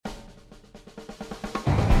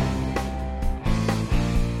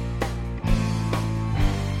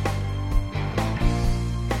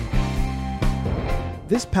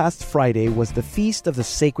This past Friday was the Feast of the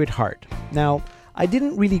Sacred Heart. Now, I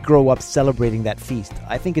didn't really grow up celebrating that feast.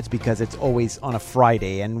 I think it's because it's always on a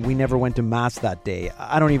Friday and we never went to Mass that day.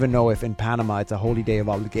 I don't even know if in Panama it's a holy day of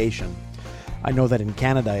obligation. I know that in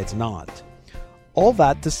Canada it's not. All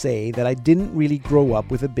that to say that I didn't really grow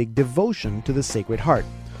up with a big devotion to the Sacred Heart.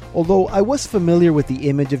 Although I was familiar with the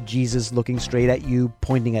image of Jesus looking straight at you,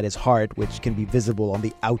 pointing at his heart, which can be visible on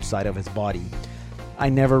the outside of his body, I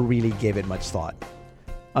never really gave it much thought.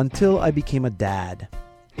 Until I became a dad.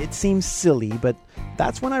 It seems silly, but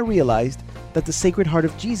that's when I realized that the Sacred Heart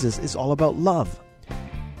of Jesus is all about love.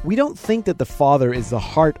 We don't think that the father is the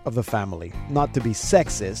heart of the family, not to be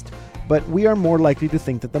sexist, but we are more likely to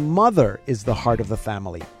think that the mother is the heart of the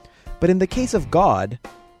family. But in the case of God,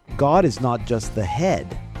 God is not just the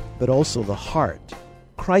head, but also the heart.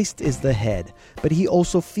 Christ is the head, but he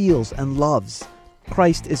also feels and loves.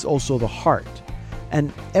 Christ is also the heart.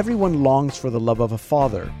 And everyone longs for the love of a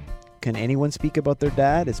father. Can anyone speak about their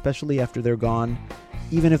dad, especially after they're gone,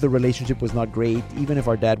 even if the relationship was not great, even if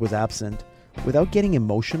our dad was absent, without getting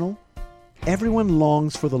emotional? Everyone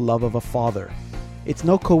longs for the love of a father. It's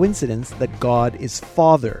no coincidence that God is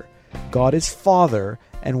Father. God is Father,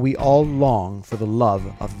 and we all long for the love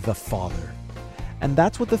of the Father. And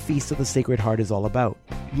that's what the Feast of the Sacred Heart is all about.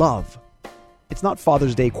 Love. It's not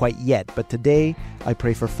Father's Day quite yet, but today I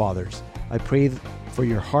pray for fathers. I pray for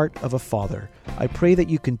your heart of a father. I pray that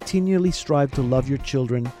you continually strive to love your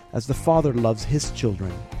children as the Father loves his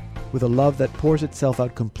children, with a love that pours itself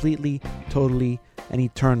out completely, totally, and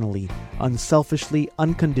eternally, unselfishly,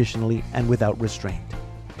 unconditionally, and without restraint.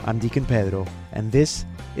 I'm Deacon Pedro, and this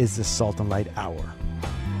is the Salt and Light Hour.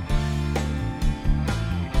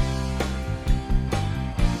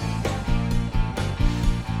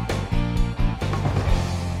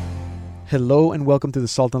 Hello and welcome to the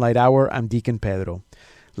Salt and Light Hour. I'm Deacon Pedro.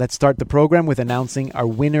 Let's start the program with announcing our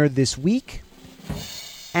winner this week,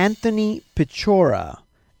 Anthony Pichora.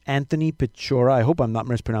 Anthony Pichora, I hope I'm not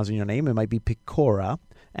mispronouncing your name. It might be Picora.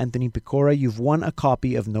 Anthony Picora, you've won a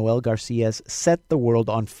copy of Noel Garcia's Set the World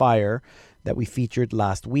on Fire that we featured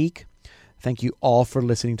last week. Thank you all for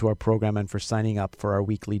listening to our program and for signing up for our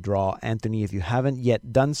weekly draw. Anthony, if you haven't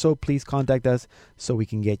yet done so, please contact us so we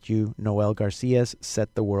can get you Noel Garcia's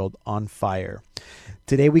Set the World on Fire.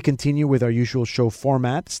 Today we continue with our usual show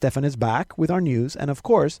format. Stefan is back with our news. And of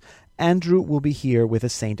course, Andrew will be here with a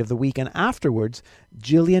Saint of the Week. And afterwards,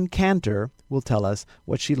 Jillian Cantor will tell us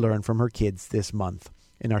what she learned from her kids this month.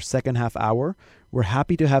 In our second half hour, we're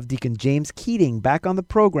happy to have Deacon James Keating back on the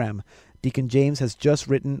program. Deacon James has just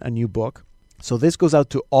written a new book. So this goes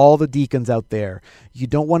out to all the deacons out there. You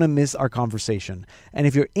don't want to miss our conversation. And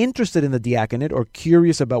if you're interested in the diaconate or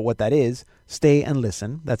curious about what that is, stay and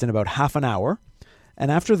listen. That's in about half an hour.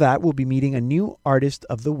 And after that, we'll be meeting a new artist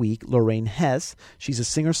of the week, Lorraine Hess. She's a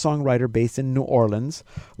singer-songwriter based in New Orleans.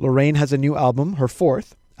 Lorraine has a new album, her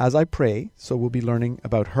fourth, As I Pray. So we'll be learning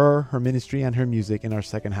about her ministry, and her music in our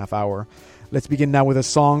second half hour. Let's begin now with a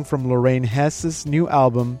song from Lorraine Hess's new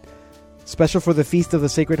album, special for the Feast of the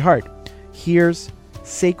Sacred Heart. Here's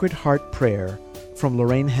Sacred Heart Prayer from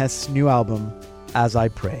Lorraine Hess's new album, As I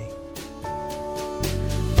Pray.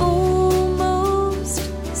 Almost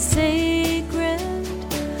sacred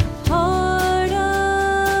heart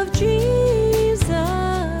of Jesus,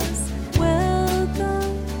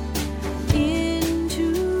 welcome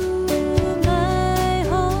into my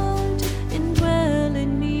heart and dwell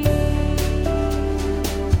in me.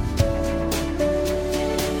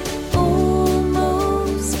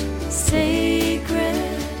 Almost sacred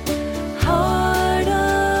heart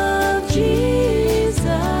of Jesus,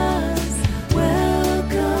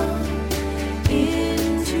 welcome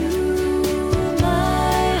into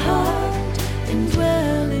my heart and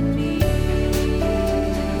dwell in me.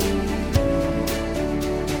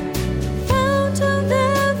 Fount of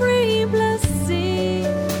every blessing,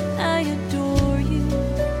 I adore you,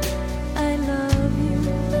 I love you,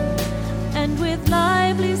 and with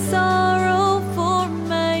lively sorrow for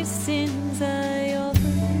my sins I offer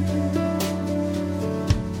you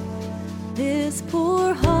this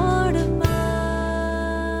poor heart of mine.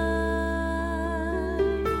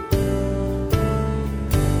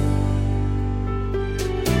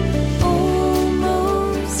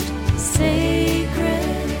 Almost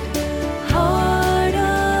sacred heart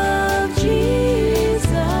of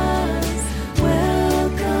Jesus,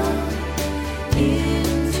 welcome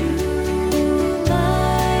into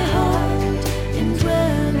my heart and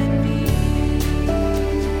dwell in me.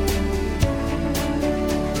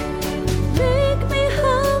 Make me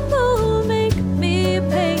humble,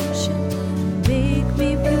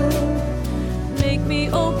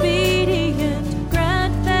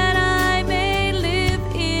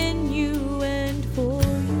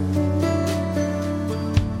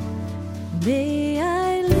 May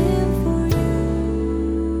I live for you.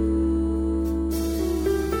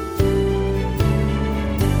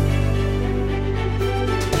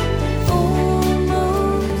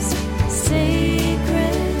 Almost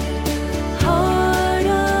sacred heart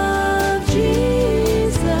of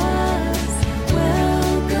Jesus,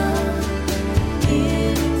 welcome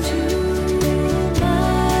into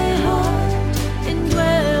my heart and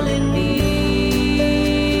dwell in me.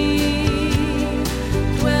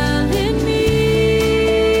 Dwell in me.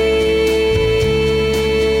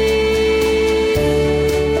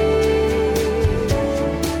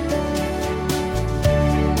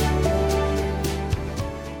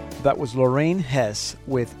 That was Lorraine Hess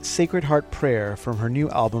with Sacred Heart Prayer from her new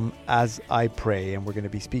album, As I Pray. And we're going to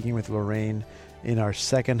be speaking with Lorraine in our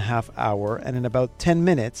second half hour. And in about 10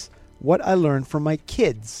 minutes, what I learned from my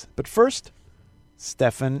kids. But first,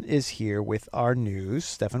 Stefan is here with our news.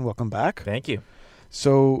 Stefan, welcome back. Thank you.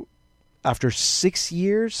 So, after 6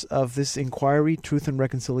 years of this inquiry, Truth and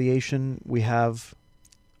Reconciliation, we have...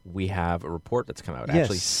 We have a report that's come out, Yes.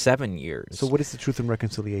 actually 7 years. So what is the Truth and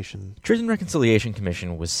Reconciliation? Truth and Reconciliation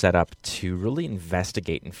Commission was set up to really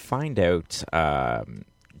investigate and find out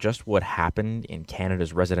just what happened in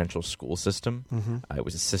Canada's residential school system. It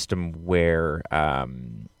was a system where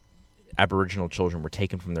Aboriginal children were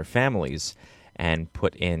taken from their families and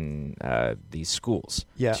put in these schools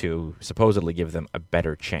to supposedly give them a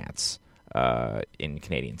better chance in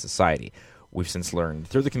Canadian society. We've since learned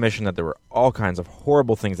through the commission that there were all kinds of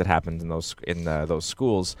horrible things that happened in those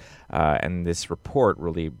schools, and this report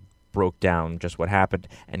really broke down just what happened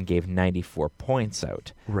and gave 94 points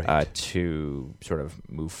out to sort of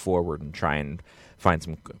move forward and try and find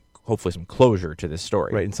hopefully some closure to this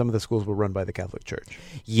story. Right, and some of the schools were run by the Catholic Church.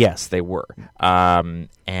 Yes, they were.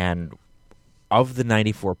 And of the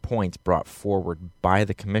 94 points brought forward by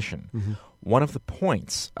the commission, one of the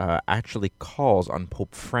points actually calls on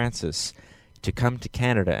Pope Francis to come to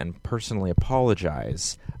Canada and personally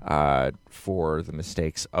apologize for the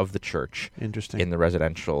mistakes of the church in the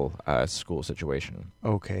residential school situation.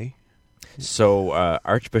 Okay. So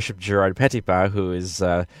Archbishop Gerard Petipa, who is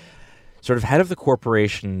sort of head of the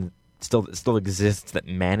corporation still exists that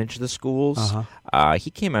manage the schools,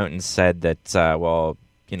 he came out and said that,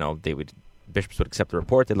 bishops would accept the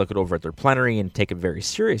report, they'd look it over at their plenary and take it very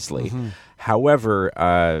seriously.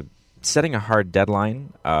 However, setting a hard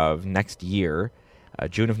deadline of next year,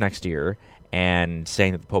 June of next year, and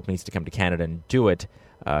saying that the Pope needs to come to Canada and do it,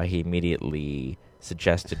 he immediately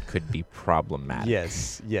suggested could be problematic.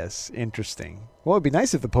 Yes, interesting. Well, it'd be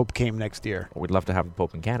nice if the Pope came next year. We'd love to have the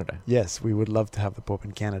Pope in Canada. Yes, we would love to have the Pope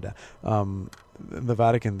in Canada. The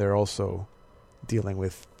Vatican, they're also dealing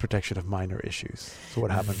with protection of minor issues. So what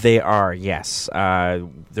happened? They are, yes.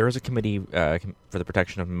 There is a committee for the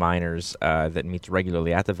protection of minors that meets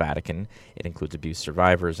regularly at the Vatican. It includes abuse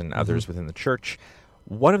survivors and others within the church.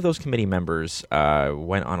 One of those committee members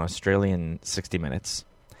went on Australian 60 Minutes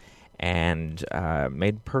and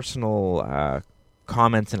made personal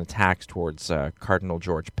comments and attacks towards Cardinal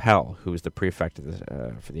George Pell, who is the prefect of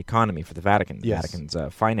for the economy for the Vatican, the Vatican's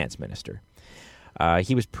finance minister.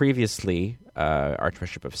 He was previously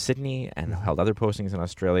Archbishop of Sydney and held other postings in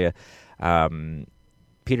Australia.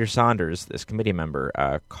 Peter Saunders, this committee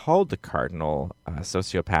member, called the Cardinal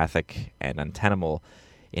sociopathic and untenable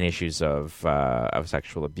in issues of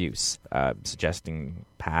sexual abuse, suggesting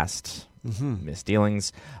past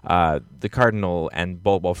misdealings. The Cardinal and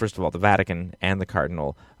first of all, the Vatican and the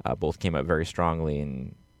Cardinal both came out very strongly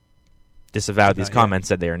and disavowed these comments,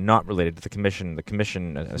 said they are not related to the commission. The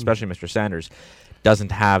commission, especially Mr. Sanders,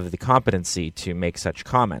 doesn't have the competency to make such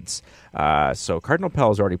comments. So Cardinal Pell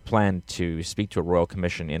has already planned to speak to a royal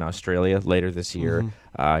commission in Australia later this year.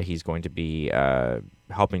 He's going to be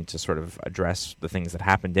helping to sort of address the things that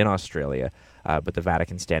happened in Australia, but the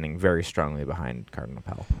Vatican standing very strongly behind Cardinal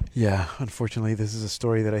Pell. Yeah, unfortunately, this is a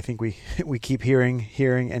story that I think we keep hearing,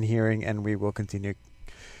 and we will continue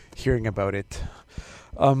hearing about it.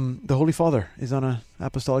 The Holy Father is on an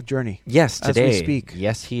apostolic journey. Yes, today. As we speak.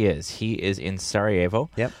 Yes, he is. He is in Sarajevo,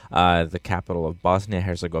 the capital of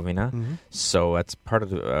Bosnia-Herzegovina. So that's part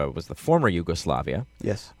of was the former Yugoslavia.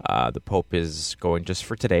 Yes. The Pope is going just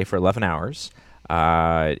for today for 11 hours.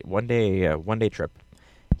 One day trip.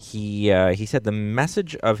 He said the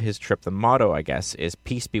message of his trip, the motto, I guess, is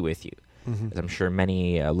 "Peace be with you." As I'm sure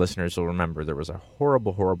many listeners will remember, there was a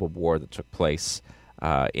horrible, horrible war that took place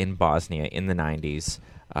in Bosnia in the 90s.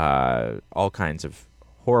 All kinds of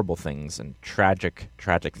horrible things and tragic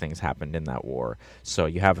things happened in that war. So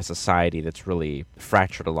you have a society that's really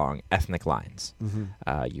fractured along ethnic lines.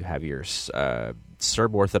 You have your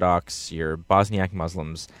Serb Orthodox, your Bosniak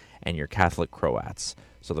Muslims, and your Catholic Croats.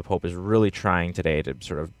 So the Pope is really trying today to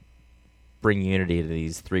sort of bring unity to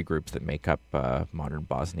these three groups that make up modern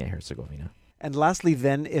Bosnia-Herzegovina. And lastly,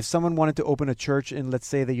 then, if someone wanted to open a church in, let's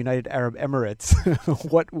say, the United Arab Emirates,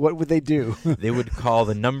 what would they do? They would call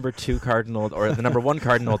the number 2 cardinal or the number 1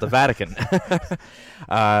 cardinal at the Vatican.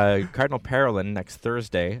 Cardinal Parolin, next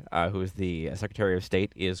Thursday, who is the Secretary of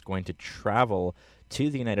State, is going to travel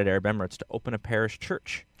to the United Arab Emirates to open a parish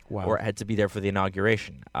church. Wow. Or had to be there for the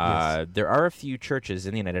inauguration. Yes. There are a few churches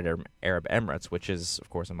in the United Arab Emirates, which is, of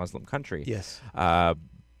course, a Muslim country. Yes.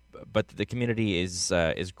 But the community is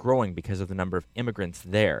growing because of the number of immigrants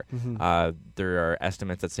there. Mm-hmm. There are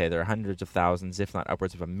estimates that say there are hundreds of thousands, if not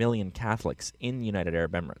upwards of 1 million Catholics in the United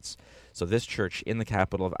Arab Emirates. So this church in the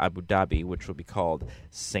capital of Abu Dhabi, which will be called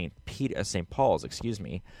St. Paul's,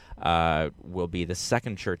 will be the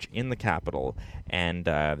second church in the capital, and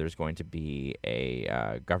there's going to be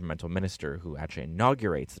a governmental minister who actually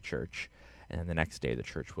inaugurates the church, and then the next day the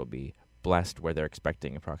church will be blessed, where they're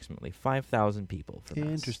expecting approximately 5,000 people for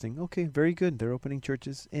Mass. Interesting. Okay, very good. They're opening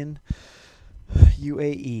churches in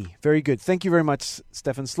UAE. Very good. Thank you very much,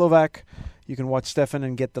 Stefan Slovak. You can watch Stefan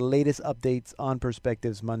and get the latest updates on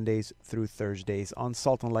Perspectives Mondays through Thursdays on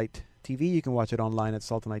Salt and Light TV. You can watch it online at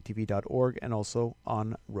saltandlighttv.org and also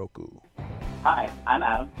on Roku. Hi, I'm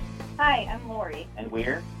Adam. Hi, I'm Lori. And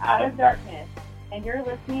we're Out of Darkness. And you're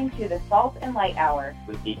listening to the Salt and Light Hour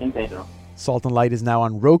with Deacon Pedro. Salt and Light is now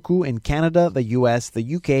on Roku in Canada, the US,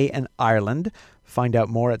 the UK, and Ireland. Find out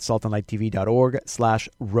more at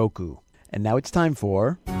saltandlighttv.org/Roku. And now it's time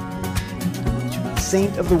for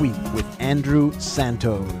Saint of the Week with Andrew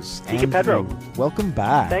Santos. Deacon Pedro. Welcome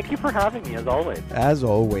back. Thank you for having me, as always. As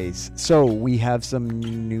always. So, we have some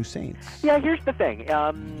new saints. Yeah, here's the thing.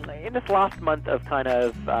 In this last month of kind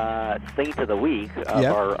of Saint of the Week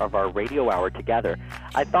of our radio hour together,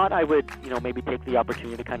 I thought I would, maybe take the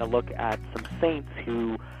opportunity to kind of look at some saints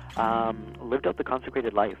who lived out the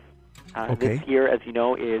consecrated life. Okay. This year, as you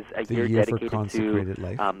know, is a The year year for dedicated consecrated to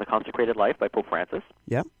life. The Consecrated Life by Pope Francis.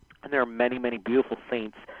 Yep. And there are many, many beautiful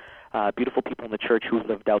saints, beautiful people in the church who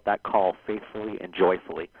lived out that call faithfully and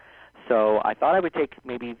joyfully. So I thought I would take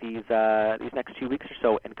maybe these next 2 weeks or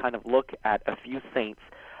so and kind of look at a few saints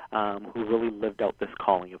who really lived out this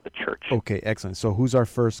calling of the church. Okay, excellent. So who's our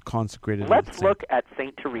first consecrated Let's saint? look at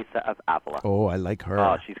St. Teresa of Avila. Oh, I like her.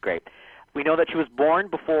 Oh, she's great. We know that she was born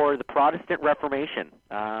before the Protestant Reformation,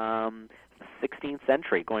 16th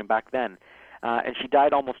century, going back then. And she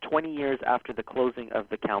died almost 20 years after the closing of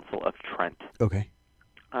the Council of Trent. Okay.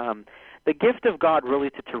 The gift of God really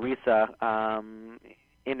to Teresa,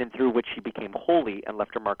 in and through which she became holy and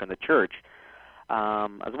left her mark on the church,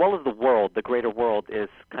 as well as the world, the greater world, is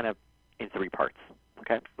kind of in 3 parts.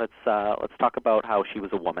 Okay, let's talk about how she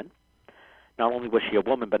was a woman. Not only was she a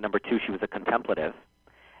woman, but number 2, she was a contemplative.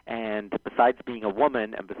 And besides being a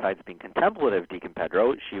woman and besides being contemplative, Deacon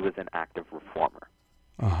Pedro, she was an active reformer.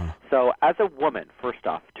 Uh-huh. So as a woman, first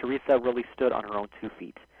off, Teresa really stood on her own 2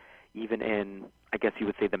 feet, even in, I guess you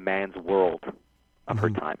would say, the man's world of her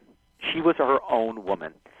time. She was her own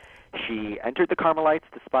woman. She entered the Carmelites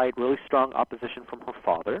despite really strong opposition from her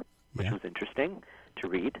father, which was interesting to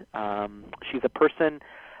read. She's a person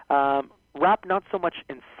wrapped not so much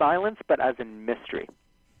in silence, but as in mystery.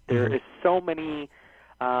 There is so many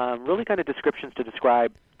really kind of descriptions to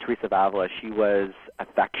describe Teresa of Avila. She was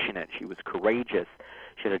affectionate. She was courageous.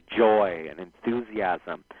 She had a joy and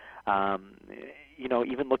enthusiasm.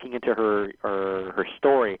 Even looking into her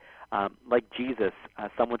story, like Jesus,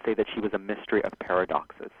 some would say that she was a mystery of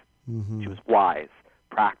paradoxes. She was wise,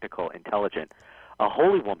 practical, intelligent, a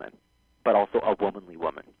holy woman, but also a womanly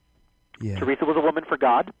woman. Yeah. Teresa was a woman for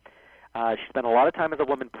God. She spent a lot of time as a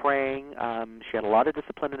woman praying. She had a lot of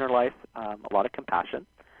discipline in her life, a lot of compassion.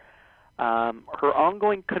 Her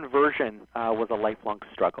ongoing conversion was a lifelong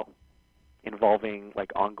struggle involving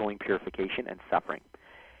ongoing purification and suffering.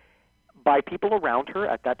 By people around her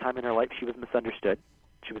at that time in her life, she was misunderstood,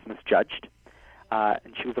 she was misjudged,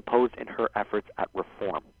 and she was opposed in her efforts at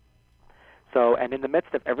reform. So, and in the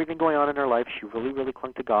midst of everything going on in her life, she really, really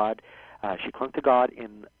clung to God. She clung to God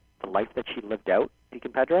in the life that she lived out,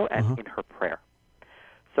 Deacon Pedro, and in her prayer.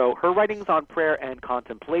 So her writings on prayer and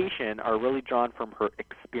contemplation are really drawn from her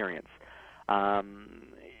experience.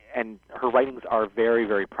 And her writings are very,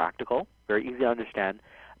 very practical, very easy to understand.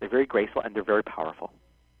 They're very graceful, and they're very powerful.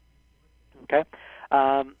 Okay?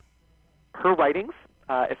 Her writings,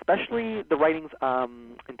 especially the writings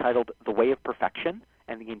entitled The Way of Perfection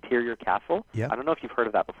and The Interior Castle. Yeah. I don't know if you've heard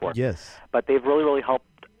of that before. Yes. But they've really, really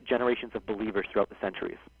helped generations of believers throughout the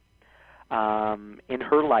centuries. In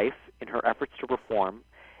her life, in her efforts to reform,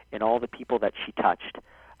 in all the people that she touched,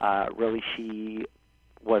 really she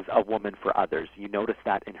was a woman for others. You notice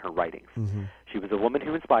that in her writings. Mm-hmm. She was a woman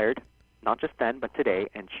who inspired, not just then, but today,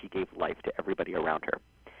 and she gave life to everybody around her.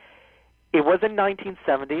 It was in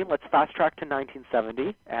 1970. Let's fast track to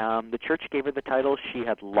 1970. The church gave her the title she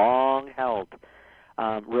had long held,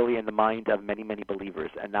 really in the mind of many, many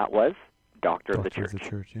believers, and that was Doctor of the Church.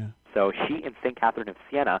 Yeah. So she and St. Catherine of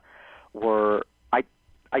Siena were, I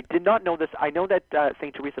did not know this. I know that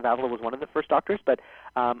St. Teresa of Avila was one of the first doctors, but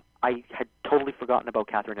I had totally forgotten about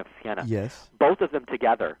Catherine of Siena. Yes. Both of them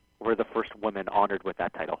together were the first women honored with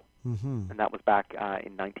that title, Mm-hmm. and that was back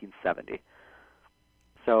in 1970.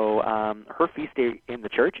 So her feast day in the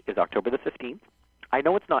church is October the 15th. I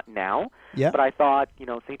know it's not now, Yeah. but I thought,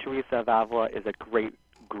 St. Teresa of Avila is a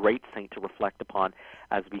great saint to reflect upon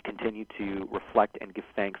as we continue to reflect and give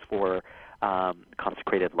thanks for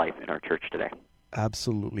consecrated life in our church today.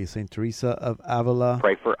 Absolutely. St. Teresa of Avila.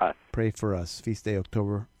 Pray for us. Pray for us. Feast day,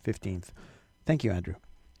 October 15th. Thank you, Andrew.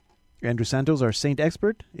 Andrew Santos, our saint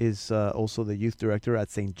expert, is also the youth director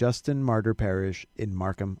at St. Justin Martyr Parish in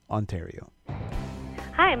Markham, Ontario.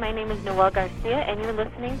 Hi, my name is Noelle Garcia, and you're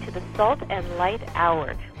listening to the Salt and Light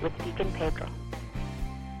Hour with Deacon Pedro.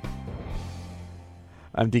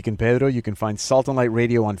 I'm Deacon Pedro. You can find Salt and Light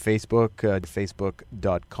Radio on Facebook,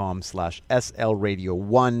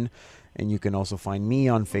 facebook.com/slradio1. And you can also find me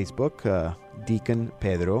on Facebook, Deacon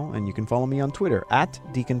Pedro. And you can follow me on Twitter,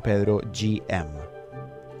 @DeaconPedroGM.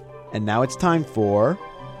 And now it's time for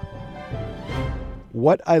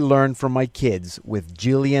What I Learned from My Kids with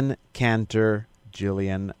Jillian Cantor.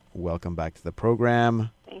 Jillian, welcome back to the program.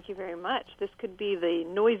 Thank you very much. This could be the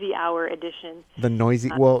noisy hour edition. The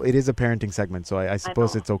noisy, well, it is a parenting segment, so I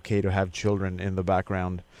suppose know. it's okay to have children in the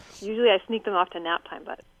background. Usually I sneak them off to nap time,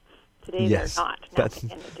 but today Yes, they're not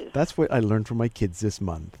napping. And it is, That's what I learned from my kids this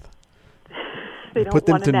month. they don't Put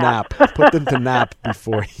them want to nap. Put them to nap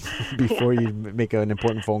before you make an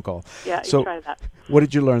important phone call. Yeah, So, you try that. what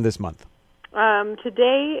did you learn this month?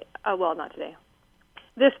 Today, well, not today.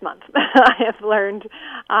 This month, I have learned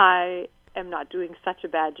I am not doing such a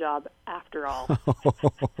bad job after all.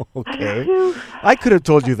 Okay. I could have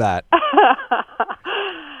told you that.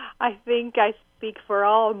 I think I speak for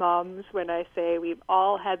all moms when I say we've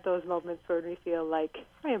all had those moments where we feel like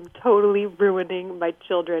I am totally ruining my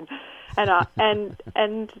children, and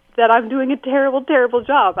that I'm doing a terrible, terrible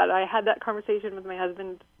job. And I had that conversation with my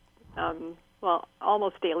husband, well,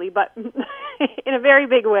 almost daily, but in a very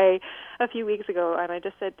big way a few weeks ago. And I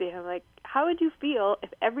just said to him, like, how would you feel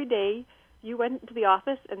if every day you went to the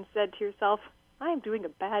office and said to yourself, I am doing a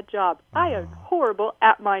bad job. I am horrible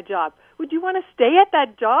at my job. Would you want to stay at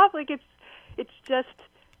that job? Like, it's just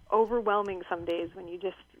overwhelming some days when you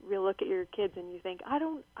just really look at your kids and you think,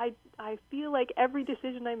 I feel like every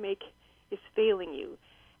decision I make is failing you.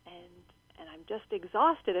 And I'm just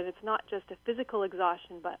exhausted, and it's not just a physical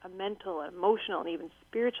exhaustion, but a mental, emotional, and even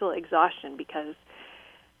spiritual exhaustion because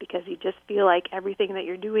you just feel like everything that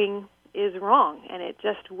you're doing is wrong, and it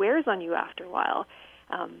just wears on you after a while.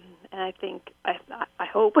 And I think, I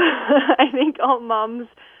hope, I think all moms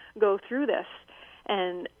go through this,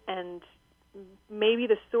 and maybe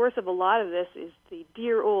the source of a lot of this is the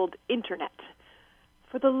dear old internet.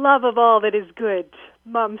 For the love of all that is good,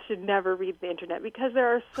 moms should never read the internet because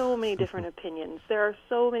there are so many different opinions. There are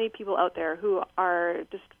so many people out there who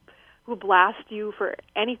blast you for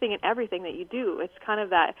anything and everything that you do. It's kind of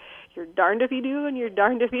that you're darned if you do and you're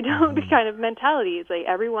darned if you don't kind of mentality. It's like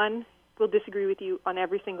everyone will disagree with you on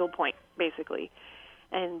every single point, basically.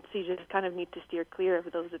 And so you just kind of need to steer clear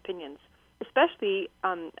of those opinions, especially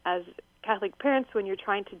as Catholic parents, when you're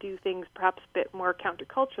trying to do things perhaps a bit more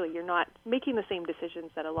counterculturally. You're not making the same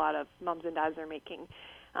decisions that a lot of moms and dads are making.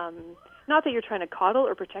 Not that you're trying to coddle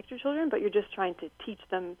or protect your children, but you're just trying to teach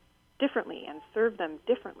them differently and serve them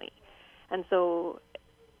differently. And so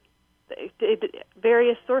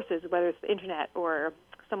various sources, whether it's the internet or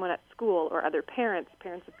someone at school or other parents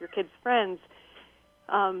of your kids' friends,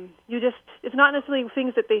 it's not necessarily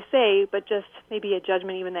things that they say, but just maybe a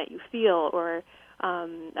judgment even that you feel, or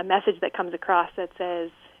a message that comes across that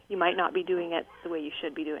says you might not be doing it the way you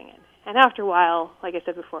should be doing it. And after a while, like I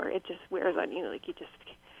said before, it just wears on you. Like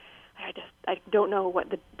I don't know what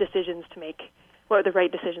the decisions to make, what the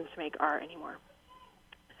right decisions to make are anymore.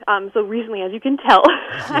 So recently, as you can tell,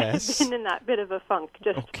 Yes. I've been in that bit of a funk,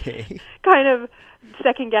 just Okay. kind of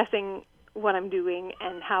second-guessing what I'm doing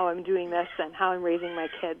and how I'm doing this and how I'm raising my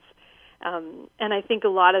kids. And I think a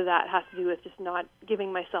lot of that has to do with just not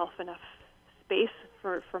giving myself enough space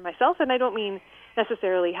for myself. And I don't mean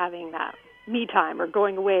necessarily having that me time or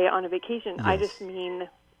going away on a vacation. Yes. I just mean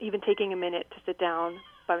even taking a minute to sit down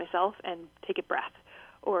by myself and take a breath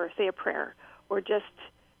or say a prayer or just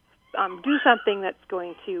do something that's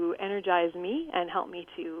going to energize me and help me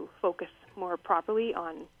to focus more properly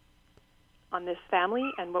on this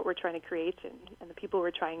family and what we're trying to create and the people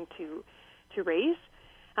we're trying to raise.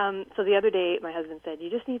 So the other day, my husband said, "You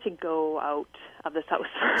just need to go out of this house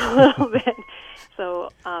for a little bit." So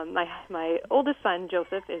my oldest son,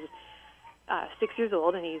 Joseph, is 6 years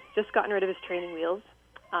old, and he's just gotten rid of his training wheels.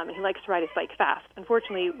 And he likes to ride his bike fast.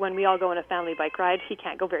 Unfortunately, when we all go on a family bike ride, he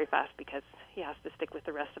can't go very fast because he has to stick with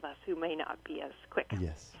the rest of us who may not be as quick.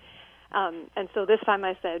 Yes. And so this time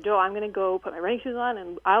I said, "Joe, I'm going to go put my running shoes on,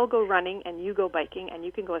 and I'll go running, and you go biking, and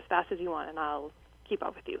you can go as fast as you want, and I'll keep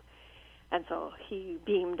up with you." And so he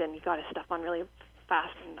beamed, and he got his stuff on really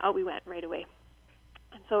fast, and out we went right away.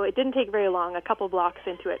 And so it didn't take very long, a couple blocks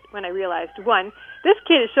into it, when I realized, one, this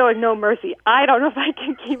kid is showing no mercy. I don't know if I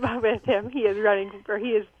can keep up with him. He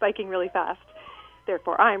is biking really fast.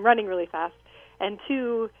 Therefore, I'm running really fast. And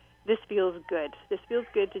two, this feels good. This feels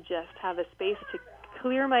good to just have a space to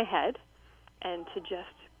clear my head and to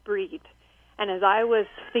just breathe. And as I was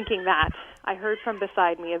thinking that, I heard from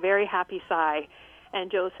beside me a very happy sigh,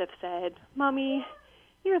 and Joseph said, "Mommy,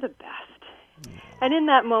 you're the best." And in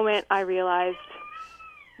that moment, I realized,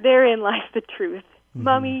 therein lies the truth.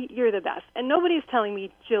 Mommy, you're the best. And nobody's telling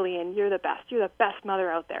me, Jillian, you're the best. You're the best mother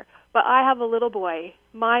out there. But I have a little boy,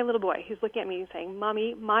 my little boy, who's looking at me and saying,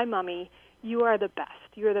 "Mommy, my mommy, you are the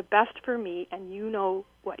best. You're the best for me, and you know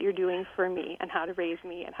what you're doing for me and how to raise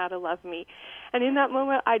me and how to love me." And in that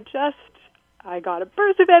moment, I got a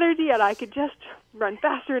burst of energy, and I could just run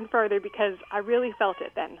faster and farther because I really felt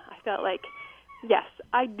it then. I felt like, yes,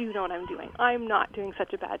 I do know what I'm doing. I'm not doing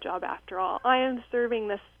such a bad job after all. I am serving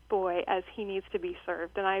this boy as he needs to be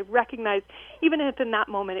served. And I recognize, even if in that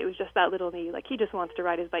moment it was just that little need, like he just wants to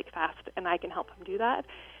ride his bike fast, and I can help him do that.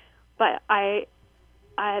 But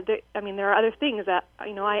there are other things that,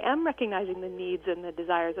 I am recognizing the needs and the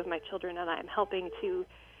desires of my children, and I'm helping to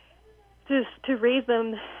raise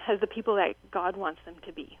them as the people that God wants them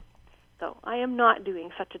to be. So I am not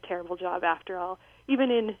doing such a terrible job after all.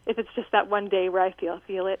 Even if it's just that one day where I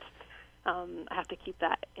feel it, I have to keep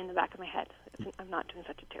that in the back of my head. I'm not doing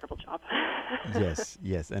such a terrible job.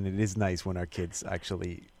 Yes, and it is nice when our kids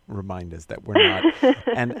actually remind us that we're not.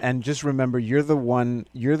 and just remember, you're the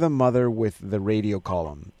mother with the radio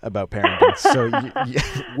column about parenting. So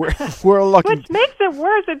we're all looking. Which makes it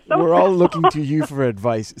worse. It's so. We're all looking to you for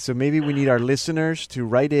advice. So maybe we need our listeners to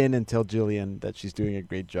write in and tell Jillian that she's doing a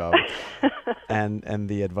great job. And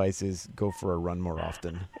the advice is go for a run more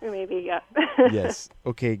often. Maybe, yeah. Yes.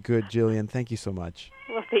 Okay, good, Jillian. Thank you so much.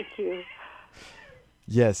 Well, thank you.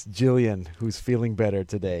 Yes, Jillian, who's feeling better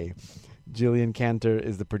today. Jillian Cantor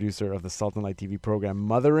is the producer of the Salt and Light TV program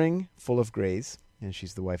Mothering, Full of Grace, and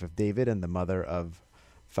she's the wife of David and the mother of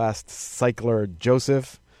fast cycler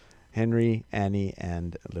Joseph, Henry, Annie,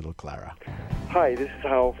 and little Clara. Hi, this is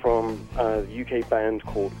Hal from a UK band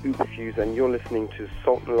called Uberfuse, and you're listening to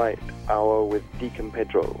Salt and Light Hour with Deacon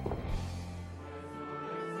Pedro.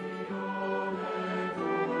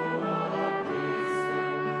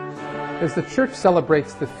 As the Church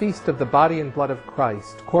celebrates the feast of the body and blood of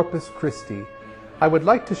Christ, Corpus Christi, I would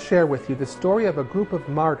like to share with you the story of a group of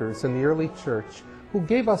martyrs in the early Church who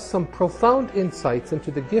gave us some profound insights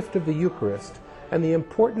into the gift of the Eucharist and the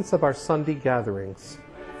importance of our Sunday gatherings.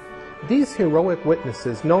 These heroic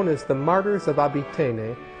witnesses, known as the Martyrs of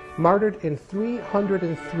Abitene, martyred in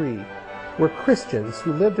 303, were Christians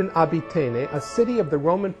who lived in Abitene, a city of the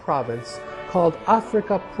Roman province called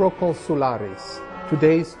Africa Proconsularis,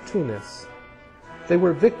 today's Tunis. They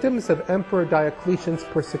were victims of Emperor Diocletian's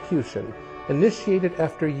persecution, initiated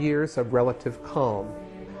after years of relative calm.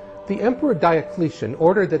 The Emperor Diocletian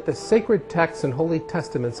ordered that the sacred texts and holy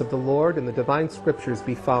testaments of the Lord and the divine scriptures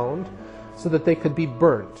be found so that they could be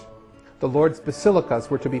burnt. The Lord's basilicas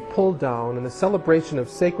were to be pulled down, and the celebration of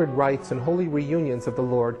sacred rites and holy reunions of the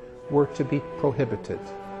Lord were to be prohibited.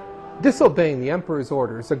 Disobeying the emperor's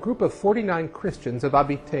orders, a group of 49 Christians of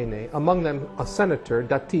Abitene, among them a senator,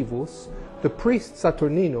 Dativus, the priest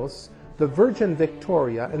Saturninus, the Virgin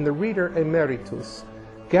Victoria, and the reader Emeritus,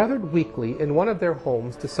 gathered weekly in one of their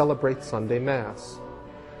homes to celebrate Sunday Mass.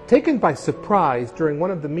 Taken by surprise during one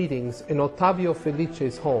of the meetings in Ottavio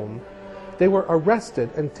Felice's home, they were arrested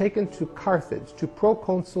and taken to Carthage to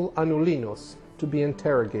Proconsul Anulinus to be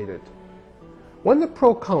interrogated. When the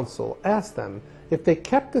proconsul asked them if they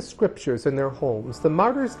kept the scriptures in their homes, the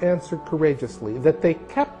martyrs answered courageously that they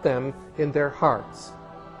kept them in their hearts,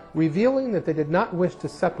 revealing that they did not wish to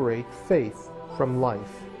separate faith from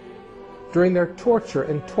life. During their torture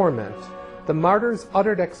and torment, the martyrs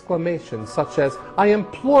uttered exclamations such as, "I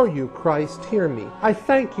implore you, Christ, hear me. I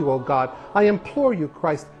thank you, O God. I implore you,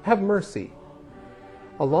 Christ, have mercy."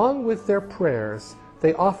 Along with their prayers,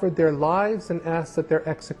 they offered their lives and asked that their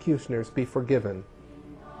executioners be forgiven.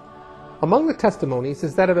 Among the testimonies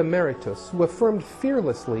is that of Emeritus, who affirmed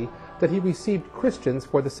fearlessly that he received Christians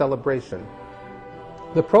for the celebration.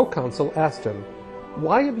 The proconsul asked him,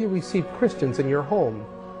 "Why have you received Christians in your home,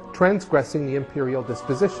 transgressing the imperial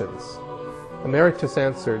dispositions?" Emeritus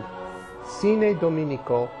answered, "Sine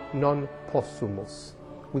Dominico non possumus."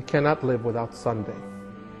 We cannot live without Sunday.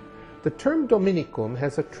 The term Dominicum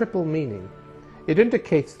has a triple meaning. It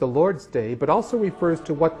indicates the Lord's Day, but also refers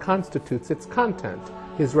to what constitutes its content,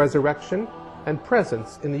 his resurrection and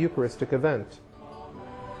presence in the Eucharistic event.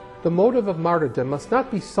 The motive of martyrdom must not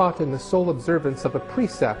be sought in the sole observance of a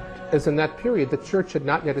precept, as in that period the Church had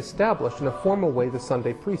not yet established in a formal way the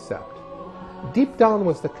Sunday precept. Deep down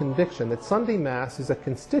was the conviction that Sunday Mass is a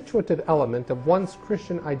constitutive element of one's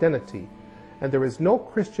Christian identity, and there is no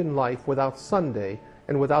Christian life without Sunday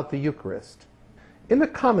and without the Eucharist. In the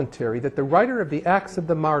commentary that the writer of the Acts of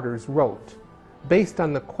the Martyrs wrote, based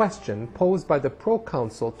on the question posed by the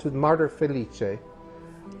proconsul to Martyr Felice,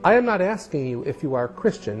 "I am not asking you if you are a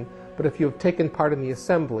Christian, but if you have taken part in the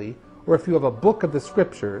assembly, or if you have a book of the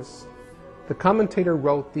Scriptures," the commentator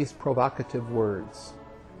wrote these provocative words.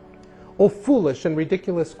 "O foolish and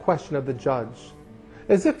ridiculous question of the judge!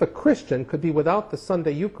 As if a Christian could be without the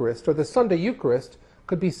Sunday Eucharist, or the Sunday Eucharist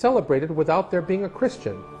could be celebrated without there being a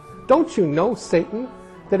Christian. Don't you know, Satan,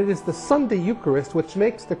 that it is the Sunday Eucharist which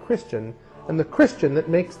makes the Christian, and the Christian that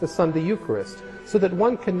makes the Sunday Eucharist, so that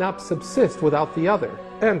one cannot subsist without the other,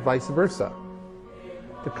 and vice versa?"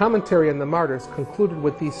 The commentary on the martyrs concluded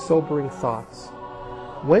with these sobering thoughts.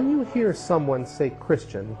 When you hear someone say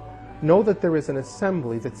Christian, know that there is an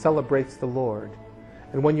assembly that celebrates the Lord.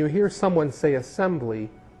 And when you hear someone say assembly,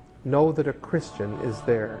 know that a Christian is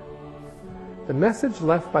there. The message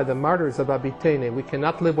left by the martyrs of Abitene, "We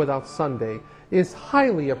cannot live without Sunday," is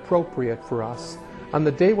highly appropriate for us on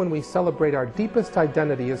the day when we celebrate our deepest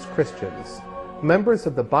identity as Christians, members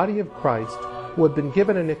of the body of Christ who have been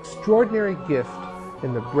given an extraordinary gift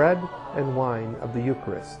in the bread and wine of the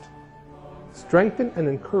Eucharist. Strengthened and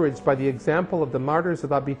encouraged by the example of the martyrs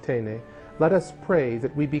of Abitene, let us pray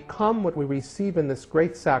that we become what we receive in this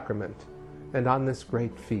great sacrament and on this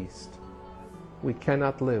great feast. We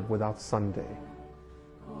cannot live without Sunday.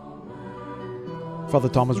 Father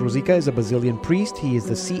Thomas Rosica is a Basilian priest. He is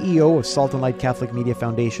the CEO of Salt and Light Catholic Media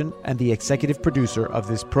Foundation and the executive producer of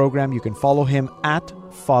this program. You can follow him at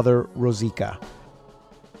Father Rosica.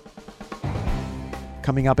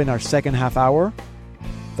 Coming up in our second half hour,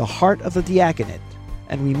 the heart of the diaconate,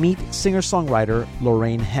 and we meet singer-songwriter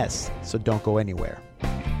Lorraine Hess, so don't go anywhere.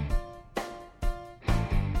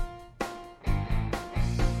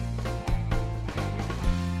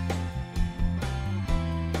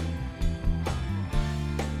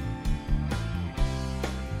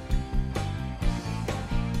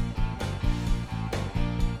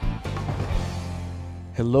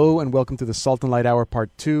 Hello and welcome to the Salt and Light Hour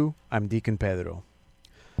Part 2. I'm Deacon Pedro.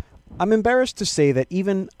 I'm embarrassed to say that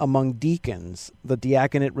even among deacons, the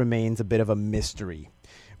diaconate remains a bit of a mystery.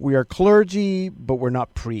 We are clergy, but we're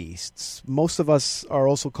not priests. Most of us are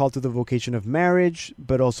also called to the vocation of marriage,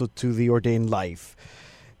 but also to the ordained life.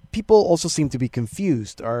 People also seem to be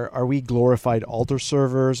confused. Are we glorified altar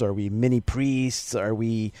servers? Are we mini priests? Are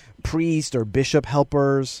we priest or bishop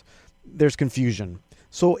helpers? There's confusion.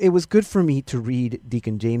 So it was good for me to read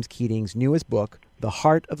Deacon James Keating's newest book, The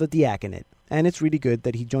Heart of the Diaconate. And it's really good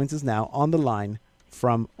that he joins us now on the line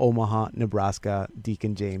from Omaha, Nebraska.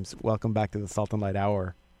 Deacon James, welcome back to the Salt and Light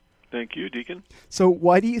Hour. Thank you, Deacon. So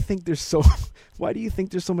why do you think there's so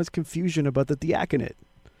much confusion about the diaconate?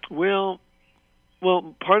 Well,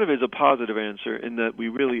 part of it is a positive answer in that we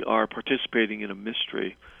really are participating in a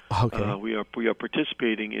mystery. Okay. We are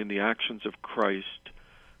participating in the actions of Christ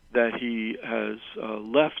that he has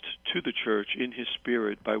left to the church in his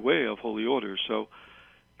spirit by way of holy orders. So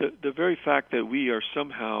the very fact that we are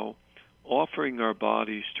somehow offering our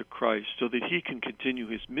bodies to Christ so that he can continue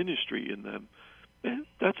his ministry in them,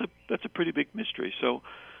 that's a pretty big mystery. So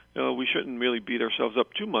we shouldn't really beat ourselves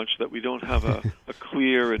up too much that we don't have a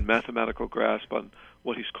clear and mathematical grasp on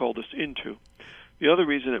what he's called us into. The other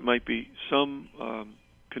reason it might be some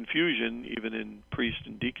confusion, even in priests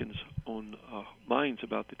and deacons' own minds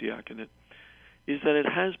about the diaconate, is that it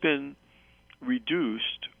has been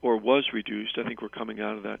reduced, or was reduced, I think we're coming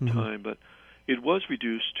out of that time, but it was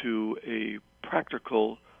reduced to a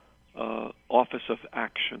practical office of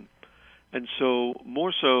action. And so,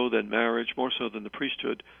 more so than marriage, more so than the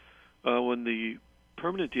priesthood, when the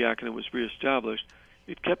permanent diaconate was reestablished,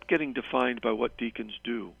 it kept getting defined by what deacons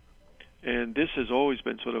do. And this has always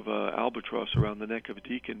been sort of an albatross around the neck of a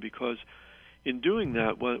deacon, because in doing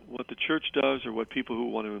that, what the church does, or what people who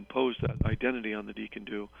want to impose that identity on the deacon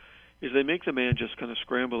do, is they make the man just kind of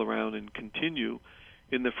scramble around and continue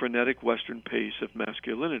in the frenetic Western pace of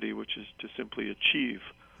masculinity, which is to simply achieve.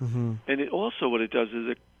 Mm-hmm. And it also, what it does is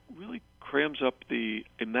it really crams up the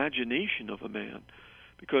imagination of a man,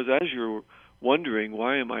 because as you're wondering,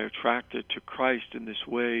 why am I attracted to Christ in this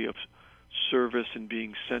way of service and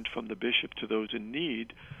being sent from the bishop to those in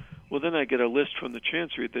need, well, then I get a list from the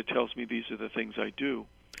chancery that tells me these are the things I do.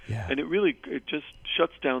 Yeah. And it just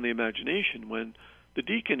shuts down the imagination when the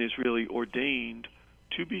deacon is really ordained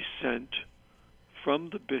to be sent from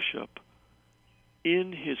the bishop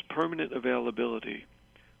in his permanent availability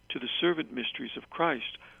to the servant mysteries of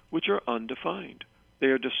Christ, which are undefined. They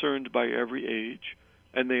are discerned by every age,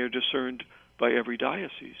 and they are discerned by every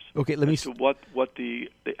diocese. Okay, let me to what the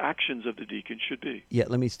actions of the deacon should be. Yeah,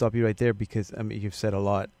 let me stop you right there, because I mean you've said a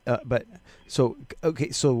lot. And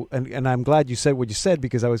I'm glad you said what you said,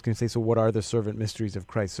 because I was going to say, so what are the servant mysteries of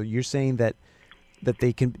Christ? So you're saying that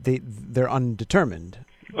they're undetermined.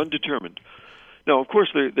 Undetermined. Now, of course,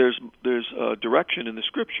 there's direction in the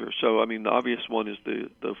Scripture. So, I mean, the obvious one is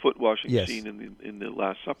the foot washing Yes. scene in the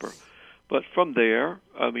Last Supper. But from there,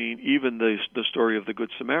 I mean, even the story of the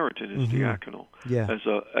Good Samaritan is Mm-hmm. diaconal. Yeah.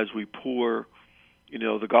 As we pour,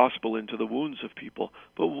 the gospel into the wounds of people.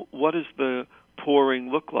 But what does the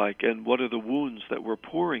pouring look like, and what are the wounds that we're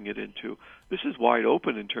pouring it into? This is wide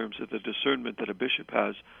open in terms of the discernment that a bishop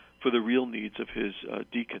has for the real needs of his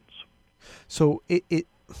deacons. So it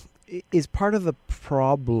is part of the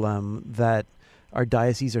problem that our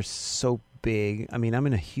dioceses are so big. I mean, I'm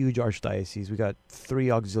in a huge archdiocese. We got 3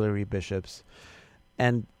 auxiliary bishops,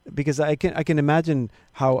 and because I can imagine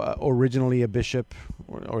how originally a bishop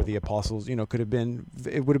or the apostles, could have been.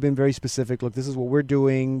 It would have been very specific. Look, this is what we're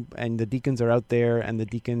doing, and the deacons are out there, and the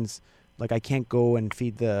deacons, like, I can't go and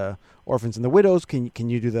feed the orphans and the widows. Can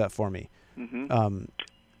you do that for me? Mm-hmm.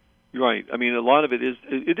 Right. I mean, a lot of it is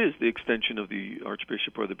the extension of the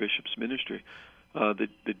archbishop or the bishop's ministry.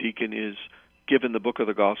 The deacon is given the book of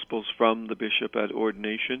the Gospels from the bishop at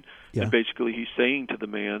ordination, Yeah. and basically he's saying to the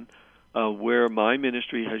man, where my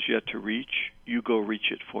ministry has yet to reach, you go reach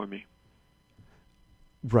it for me.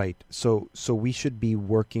 Right. So we should be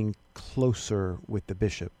working closer with the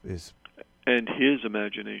bishop And his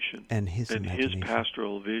imagination. And his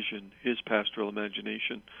pastoral vision, his pastoral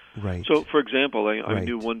imagination. Right. So, for example, I Right.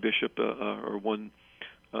 knew one bishop, one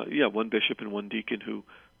bishop and one deacon who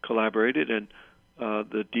collaborated, and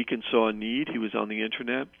the deacon saw a need. He was on the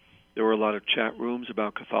internet. There were a lot of chat rooms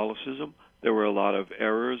about Catholicism. There were a lot of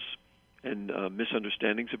errors and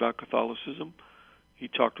misunderstandings about Catholicism. He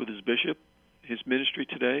talked with his bishop. His ministry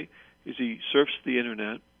today is he surfs the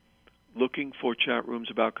internet, looking for chat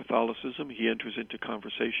rooms about Catholicism. He enters into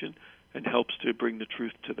conversation and helps to bring the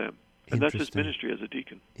truth to them. And that's his ministry as a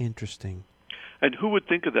deacon. Interesting. And who would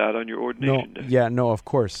think of that on your ordination day? Yeah, no, of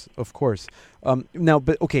course. Now,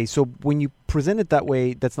 but okay, so when you present it that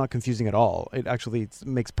way, that's not confusing at all. It actually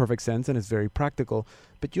makes perfect sense, and it's very practical.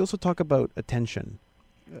 But you also talk about attention,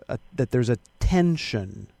 that there's a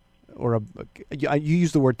tension, or you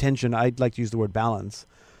use the word tension. I'd like to use the word balance.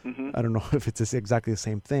 Mm-hmm. I don't know if it's exactly the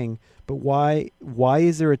same thing, but why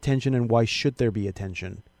is there a tension, and why should there be a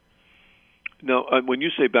tension? No, when you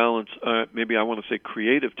say balance, maybe I want to say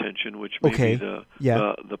creative tension, which may be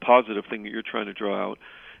the positive thing that you're trying to draw out.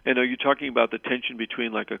 And are you talking about the tension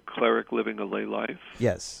between like a cleric living a lay life?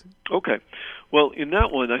 Yes. Okay. Well, in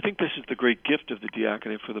that one, I think this is the great gift of the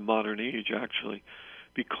diaconate for the modern age, actually,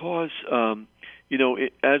 because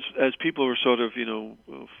as people are sort of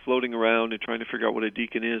floating around and trying to figure out what a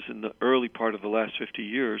deacon is in the early part of the last 50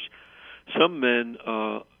 years, some men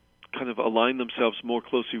kind of aligned themselves more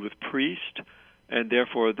closely with priest, and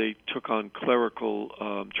therefore they took on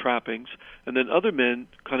clerical trappings. And then other men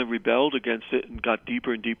kind of rebelled against it and got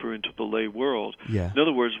deeper and deeper into the lay world. Yeah. In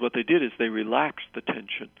other words, what they did is they relaxed the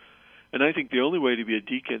tension. And I think the only way to be a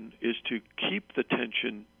deacon is to keep the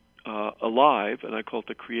tension alive, and I call it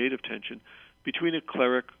the creative tension, between a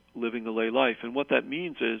cleric living a lay life. And what that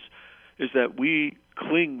means is that we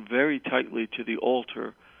cling very tightly to the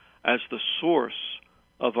altar as the source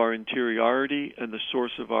of our interiority and the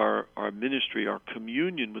source of our ministry. Our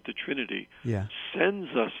communion with the Trinity sends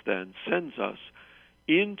us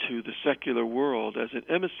into the secular world as an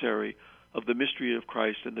emissary of the mystery of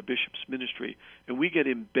Christ and the bishop's ministry. And we get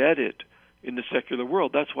embedded in the secular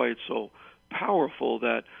world. That's why it's so powerful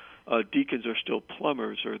that deacons are still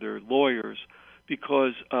plumbers or they're lawyers,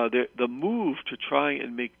 because the move to try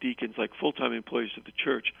and make deacons like full-time employees of the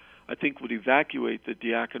church, I think, would evacuate the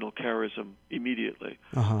diaconal charism immediately.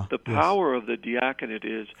 The power of the diaconate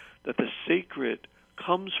is that the sacred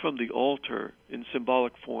comes from the altar in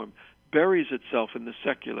symbolic form, buries itself in the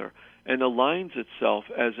secular, and aligns itself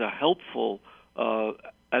as a helpful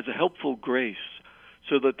grace,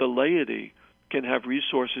 so that the laity can have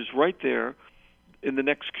resources right there in the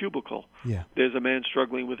next cubicle. Yeah. There's a man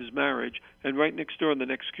struggling with his marriage, and right next door in the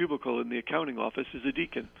next cubicle in the accounting office is a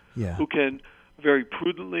deacon who can very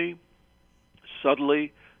prudently,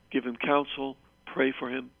 subtly give him counsel, pray for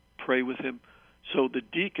him, pray with him. So the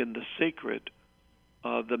deacon, the sacred,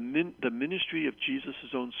 the ministry of Jesus'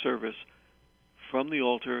 own service from the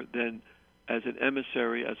altar, then as an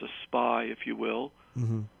emissary, as a spy, if you will,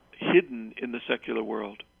 hidden in the secular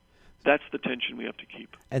world. That's the tension we have to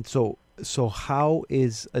keep. And so how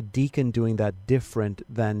is a deacon doing that different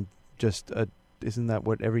than just isn't that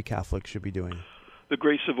what every Catholic should be doing? The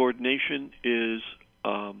grace of ordination is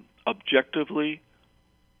objectively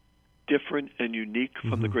different and unique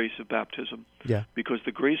from the grace of baptism. Yeah. Because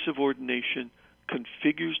the grace of ordination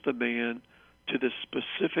configures the man to the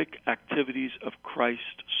specific activities of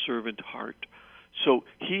Christ's servant heart. So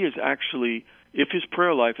he is actually, if his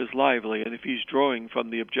prayer life is lively and if he's drawing from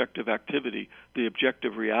the objective activity, the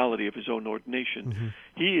objective reality of his own ordination,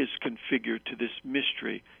 he is configured to this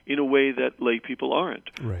mystery in a way that lay people aren't.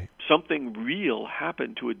 Right. Something real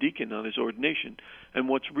happened to a deacon on his ordination, and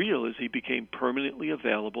what's real is he became permanently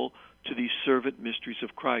available to these servant mysteries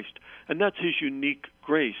of Christ. And that's his unique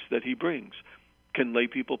grace that he brings. Can lay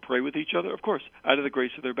people pray with each other? Of course, out of the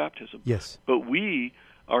grace of their baptism. Yes. But we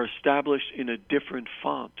are established in a different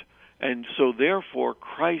font. And so therefore,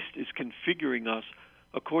 Christ is configuring us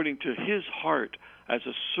according to his heart as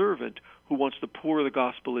a servant who wants to pour the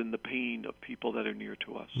gospel in the pain of people that are near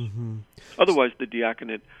to us. Otherwise, the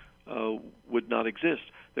diaconate would not exist.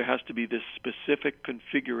 There has to be this specific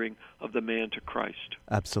configuring of the man to Christ.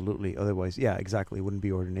 Absolutely. Otherwise, yeah, exactly. It wouldn't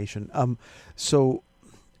be ordination. So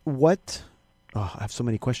what... Oh, I have so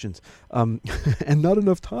many questions, and not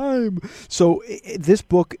enough time. So, this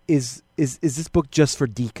book is this book just for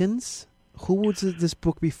deacons? Who was this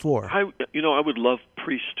book before? I would love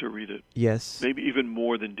priests to read it. Yes, maybe even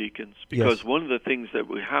more than deacons, because one of the things that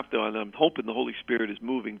we have to, and I'm hoping the Holy Spirit is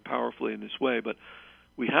moving powerfully in this way, but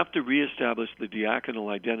we have to reestablish the diaconal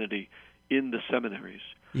identity in the seminaries.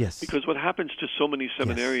 Yes, because what happens to so many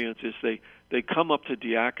seminarians is they come up to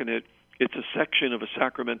diaconate. It's a section of a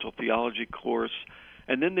sacramental theology course,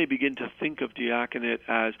 and then they begin to think of diaconate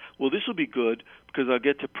as, well, this will be good because I'll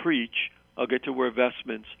get to preach, I'll get to wear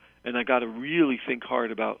vestments, and I got to really think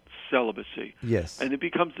hard about celibacy. Yes. And it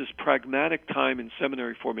becomes this pragmatic time in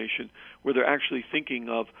seminary formation where they're actually thinking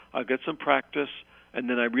of, I'll get some practice, and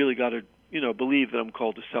then I really got to, believe that I'm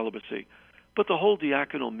called to celibacy. But the whole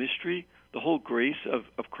diaconal mystery, the whole grace of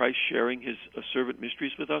Christ sharing his servant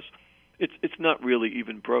mysteries with us, it's not really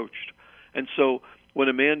even broached. And so when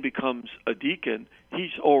a man becomes a deacon,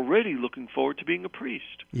 he's already looking forward to being a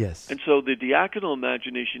priest. Yes. And so the diaconal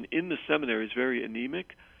imagination in the seminary is very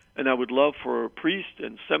anemic, and I would love for priests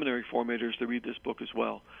and seminary formators to read this book as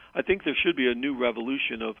well. I think there should be a new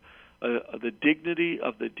revolution of the dignity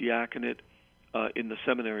of the diaconate in the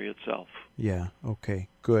seminary itself. Yeah, okay,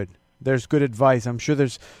 good. There's good advice. I'm sure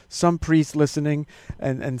there's some priest listening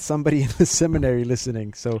and somebody in the seminary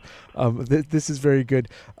listening. So this is very good.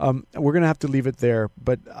 We're going to have to leave it there.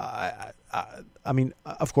 But, I mean,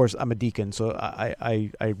 of course, I'm a deacon, so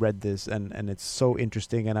I read this, and it's so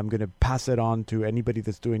interesting, and I'm going to pass it on to anybody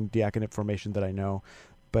that's doing diaconate formation that I know.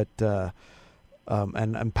 But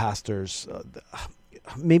and pastors.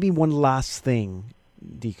 Maybe one last thing,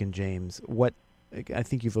 Deacon James. I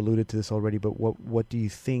think you've alluded to this already, but what do you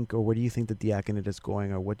think, or where do you think the diaconate is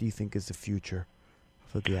going, or what do you think is the future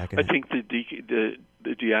of the diaconate? I think the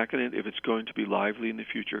diaconate, if it's going to be lively in the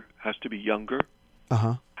future, has to be younger,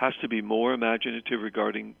 has to be more imaginative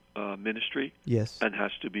regarding ministry, yes, and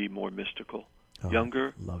has to be more mystical.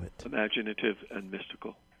 Younger, love it, imaginative, and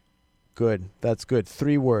mystical. Good. That's good.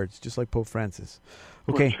 3 words, just like Pope Francis.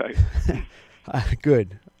 Okay. Right.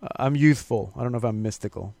 Good. I'm youthful. I don't know if I'm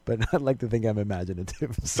mystical, but I'd like to think I'm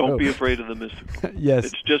imaginative. So. Don't be afraid of the mystical.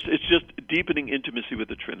 Yes. It's just deepening intimacy with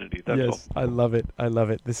the Trinity. That's all. I love it. I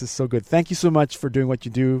love it. This is so good. Thank you so much for doing what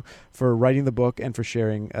you do, for writing the book, and for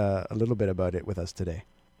sharing a little bit about it with us today.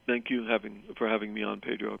 Thank you for having me on,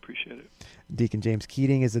 Pedro. I appreciate it. Deacon James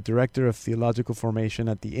Keating is the Director of Theological Formation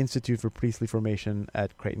at the Institute for Priestly Formation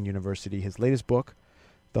at Creighton University. His latest book,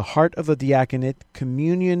 The Heart of the Diaconate,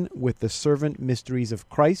 Communion with the Servant Mysteries of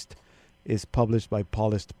Christ, is published by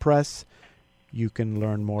Paulist Press. You can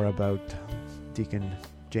learn more about Deacon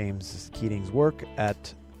James Keating's work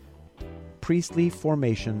at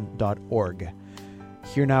priestlyformation.org.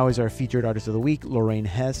 Here now is our featured artist of the week, Lorraine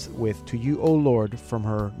Hess, with To You, O Lord, from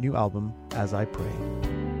her new album, As I Pray.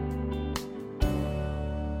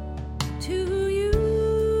 To you,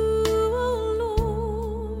 O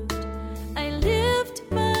Lord, I lift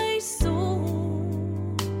my soul.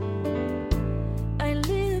 I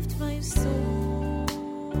lift my soul.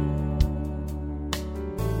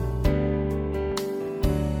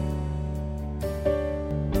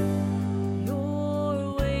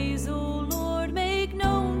 Your ways, O Lord, make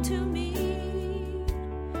known to me.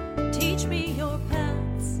 Teach me your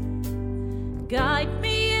paths. Guide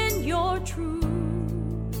me in your truth.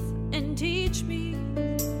 And teach me,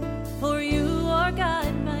 for you are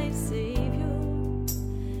God, my Savior,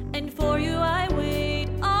 and for you I wait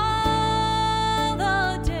all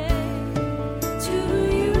the day. To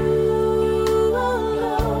you, O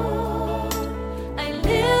Lord, I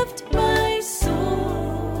lift my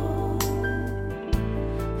soul.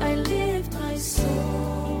 I lift my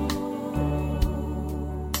soul.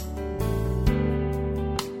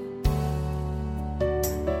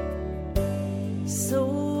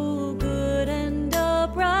 So good and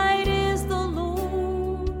upright is the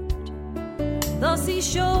Lord. Thus he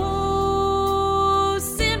shows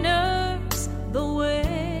sinners the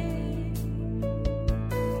way.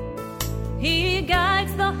 He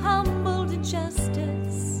guides the humble to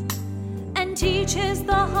justice and teaches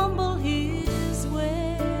the humble his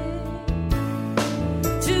way.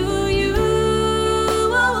 To you,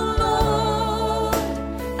 O Lord,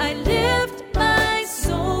 I lift my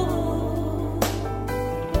soul.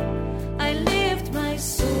 I lift my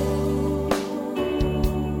soul.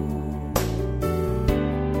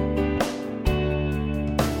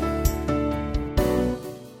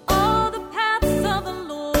 All the paths of the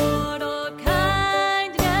Lord are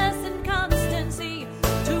kindness and constancy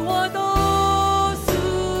toward those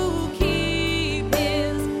who keep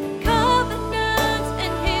His covenants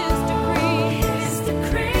and His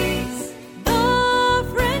decrees. The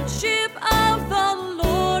friendship of the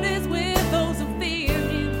Lord is with those who fear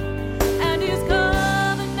Him, and His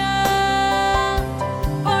covenant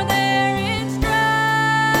for their instruction.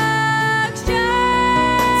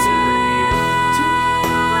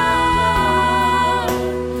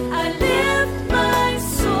 I lift my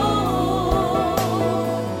soul.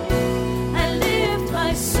 I lift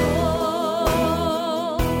my soul.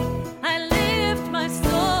 I lift my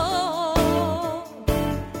soul.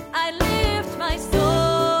 I lift my soul.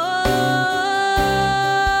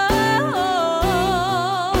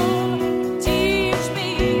 Teach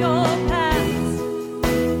me your paths.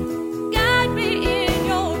 Guide me in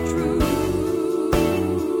your truth.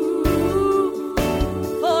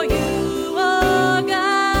 For you are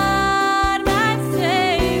God, my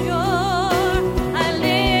Savior. I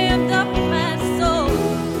lift up my soul.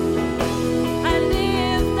 I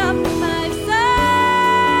lift up my soul.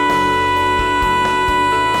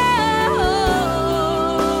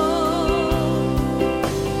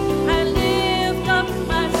 I lift up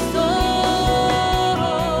my soul.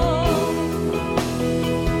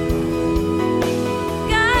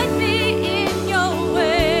 Guide me in your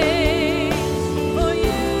ways, for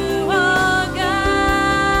you are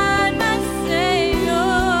God, my Savior.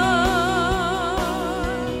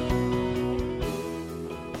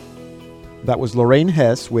 That was Lorraine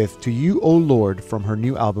Hess with To You, O Lord, from her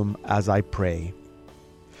new album, As I Pray.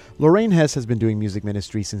 Lorraine Hess has been doing music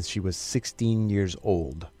ministry since she was 16 years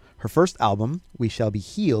old. Her first album, We Shall Be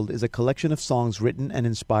Healed, is a collection of songs written and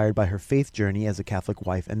inspired by her faith journey as a Catholic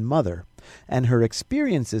wife and mother, and her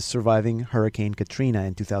experiences surviving Hurricane Katrina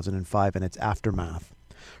in 2005 and its aftermath.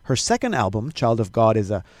 Her second album, Child of God,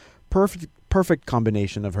 is a perfect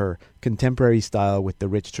combination of her contemporary style with the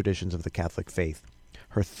rich traditions of the Catholic faith.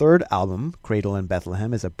 Her third album, Cradle in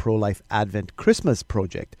Bethlehem, is a pro-life Advent Christmas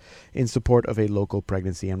project in support of a local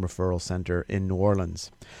pregnancy and referral center in New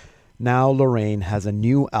Orleans. Now Lorraine has a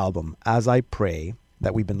new album, As I Pray,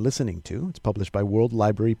 that we've been listening to. It's published by World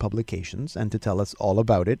Library Publications, and to tell us all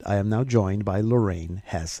about it, I am now joined by Lorraine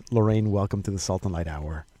Hess. Lorraine, welcome to the Salt and Light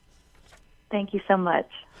Hour. Thank you so much.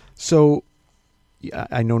 So,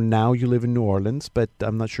 I know now you live in New Orleans, but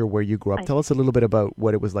I'm not sure where you grew up. Tell us a little bit about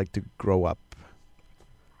what it was like to grow up.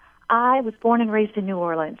 I was born and raised in New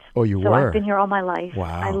Orleans. Oh, you so were? I've been here all my life.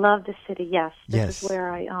 Wow. I love the city, yes. This Yes. is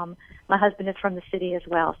where my husband is from the city as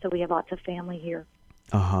well, so we have lots of family here.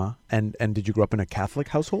 Uh-huh. And did you grow up in a Catholic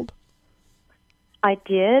household? I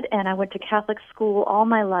did, and I went to Catholic school all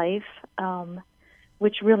my life,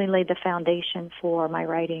 which really laid the foundation for my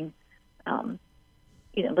writing.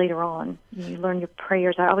 Later on, you learn your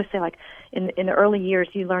prayers. I always say, like in the early years,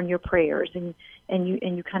 you learn your prayers, and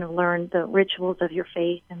you kind of learn the rituals of your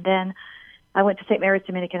faith, and then I went to St. Mary's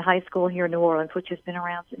Dominican High School here in New Orleans, which has been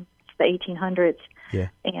around since the 1800s. Yeah.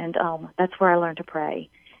 And that's where I learned to pray.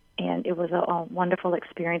 And it was a wonderful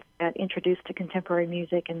experience. I got introduced to contemporary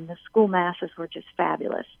music, and the school masses were just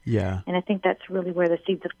fabulous. Yeah. And I think that's really where the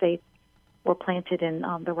seeds of faith were planted, and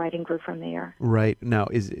the writing grew from there. Right. Now,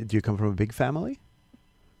 do you come from a big family?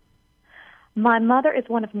 My mother is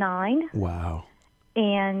one of 9. Wow.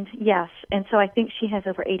 And yes, and so I think she has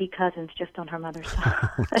over 80 cousins just on her mother's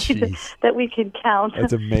side that we can count.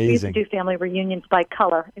 That's amazing. We used to do family reunions by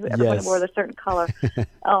color. Everyone wore a certain color.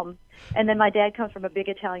 And then my dad comes from a big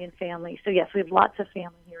Italian family. So yes, we have lots of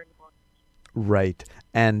family here in New Orleans. Right.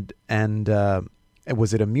 And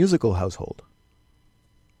was it a musical household?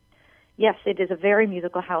 Yes, it is a very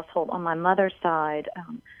musical household. On my mother's side,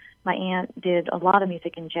 my aunt did a lot of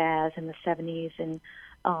music and jazz in the 70s, and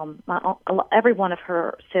every one of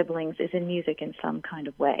her siblings is in music in some kind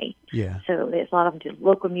of way. Yeah. So there's a lot of them do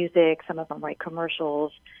local music. Some of them write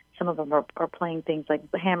commercials. Some of them are playing things like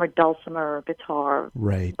hammered dulcimer, guitar,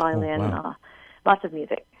 violin, lots of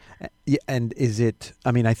music. Yeah, and is it?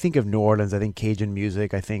 I mean, I think of New Orleans. I think Cajun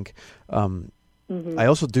music. I think. I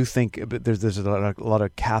also do think there's a lot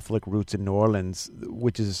of Catholic roots in New Orleans,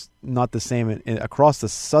 which is not the same across the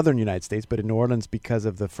southern United States, but in New Orleans because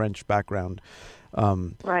of the French background.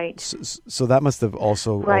 Right. So that must have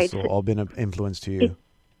also all been an influence to you.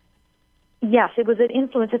 Yes, it was an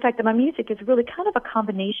influence. In fact, my music is really kind of a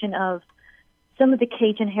combination of some of the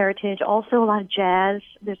Cajun heritage, also a lot of jazz.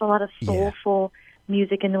 There's a lot of soulful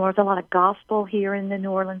music in New Orleans, a lot of gospel here in the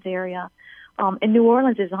New Orleans area. And New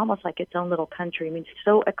Orleans is almost like its own little country. I mean, it's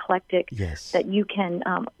so eclectic that you can,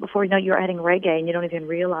 before you know, you're adding reggae and you don't even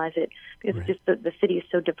realize it because just the city is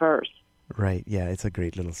so diverse. Right. Yeah, it's a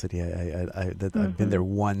great little city. I've been there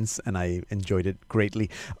once and I enjoyed it greatly.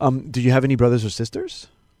 Do you have any brothers or sisters?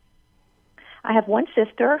 I have one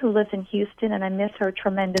sister who lives in Houston, and I miss her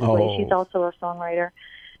tremendously. Oh. She's also a songwriter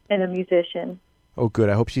and a musician. Oh, good.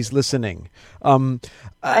 I hope she's listening. I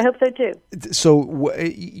hope so too. So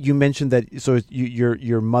you mentioned that. So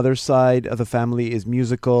your mother's side of the family is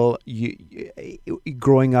musical.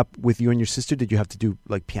 Growing up with you and your sister, did you have to do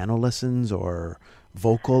like piano lessons or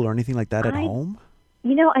vocal or anything like that at home?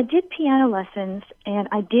 You know, I did piano lessons, and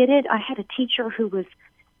I did it. I had a teacher who was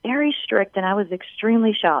very strict, and I was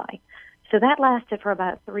extremely shy. So that lasted for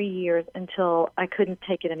about 3 years until I couldn't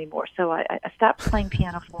take it anymore. So I stopped playing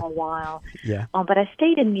piano for a while. Yeah. But I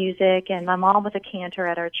stayed in music, and my mom was a cantor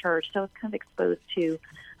at our church, so I was kind of exposed to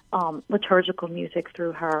liturgical music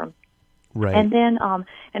through her. Right. And then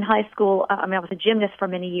in high school, I was a gymnast for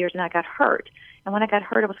many years, and I got hurt. And when I got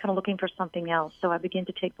hurt, I was kind of looking for something else. So I began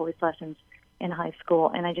to take voice lessons in high school,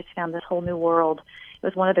 and I just found this whole new world. It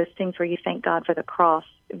was one of those things where you thank God for the cross,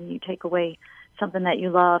 and you take away something that you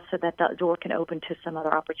love so that the door can open to some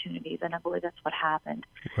other opportunities. And I believe that's what happened.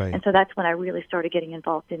 Right. And so that's when I really started getting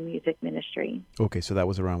involved in music ministry. Okay, so that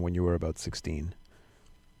was around when you were about 16.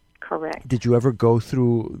 Correct. Did you ever go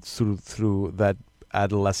through that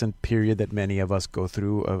adolescent period that many of us go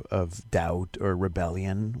through of doubt or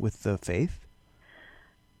rebellion with the faith?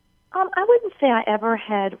 I wouldn't say I ever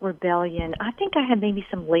had rebellion. I think I had maybe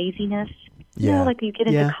some laziness. You know, like you get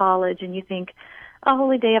into college and you think, a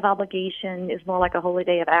holy day of obligation is more like a holy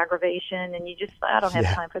day of aggravation, and I don't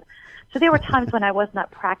have time for that. So there were times when I was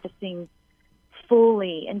not practicing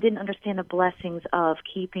fully and didn't understand the blessings of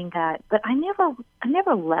keeping that. But I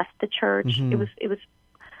never left the church. Mm-hmm. It was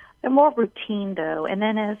more routine though. And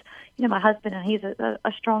then as you know, my husband, and he's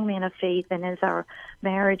a strong man of faith, and as our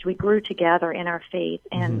marriage, we grew together in our faith,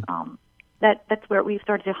 and that's where we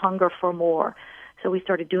started to hunger for more. So we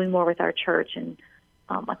started doing more with our church, and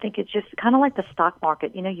I think it's just kind of like the stock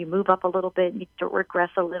market. You know, you move up a little bit, and you regress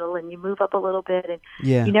a little, and you move up a little bit, and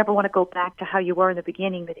you never want to go back to how you were in the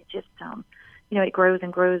beginning, but it just, it grows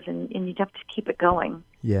and grows, and you have to keep it going.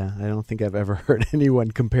 Yeah, I don't think I've ever heard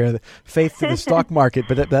anyone compare the faith to the stock market,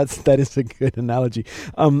 but that is a good analogy.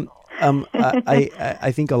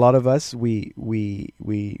 I think a lot of us, we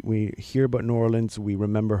hear about New Orleans, we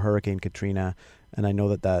remember Hurricane Katrina. And I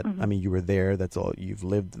know that I mean, you were there. That's all. You've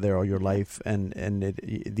lived there all your life, and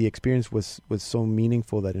the experience was so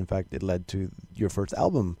meaningful that in fact it led to your first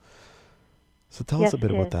album. So tell us a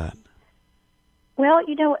bit about that. Well,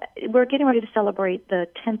 we're getting ready to celebrate the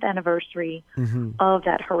 10th anniversary of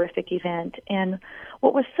that horrific event, and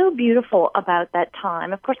what was so beautiful about that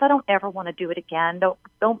time. Of course, I don't ever want to do it again.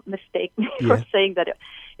 Don't mistake me for saying that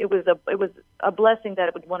it was a blessing that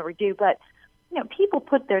I would want to redo, but. People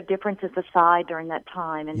put their differences aside during that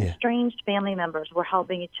time, and estranged family members were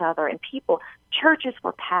helping each other, and churches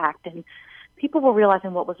were packed, and people were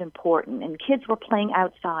realizing what was important, and kids were playing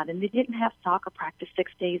outside, and they didn't have soccer practice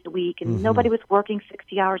 6 days a week, and nobody was working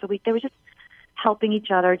 60 hours a week. They were just helping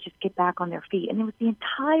each other just get back on their feet. And it was the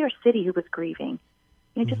entire city who was grieving,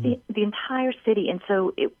 just the entire city. And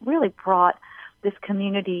so it really brought this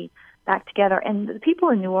community back together. And the people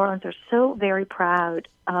in New Orleans are so very proud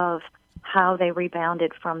of how they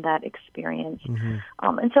rebounded from that experience.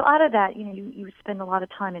 And so out of that, you spend a lot of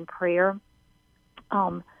time in prayer.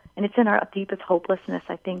 And it's in our deepest hopelessness,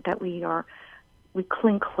 I think, that we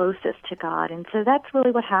cling closest to God. And so that's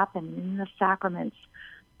really what happened in the sacraments,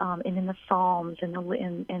 and in the Psalms, and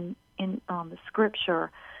in the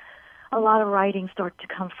Scripture. A lot of writing starts to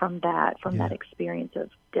come from that experience of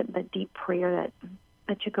the deep prayer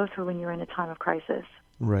that you go through when you're in a time of crisis.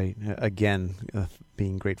 Right. Again,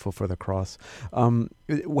 being grateful for the cross.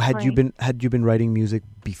 Had you been writing music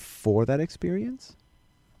before that experience?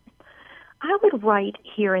 I would write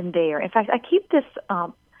here and there. In fact, I keep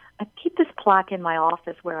this plaque in my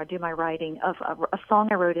office where I do my writing of a song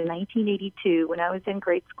I wrote in 1982 when I was in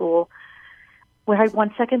grade school, where I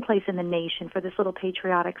won second place in the nation for this little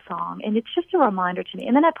patriotic song. And it's just a reminder to me.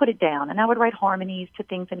 And then I put it down, and I would write harmonies to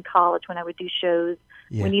things in college when I would do shows.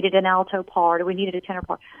 Yeah. We needed an alto part, or we needed a tenor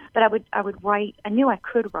part. But I would write. I knew I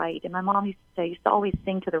could write, and my mom used to always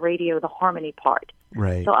sing to the radio the harmony part.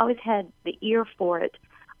 Right. So I always had the ear for it.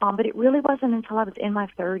 But it really wasn't until I was in my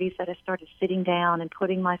 30s that I started sitting down and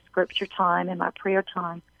putting my scripture time and my prayer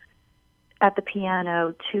time at the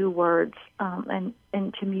piano to words and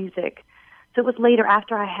to music. So it was later,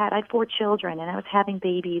 after I had 4 children, and I was having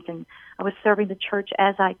babies, and I was serving the church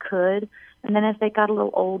as I could. And then as they got a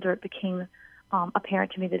little older, it became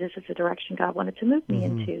apparent to me that this is the direction God wanted to move me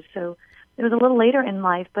into. So it was a little later in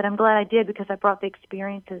life, but I'm glad I did, because I brought the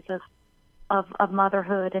experiences of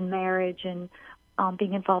motherhood and marriage and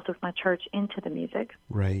being involved with my church into the music.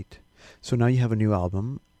 Right. So now you have a new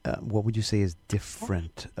album. What would you say is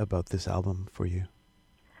different about this album for you?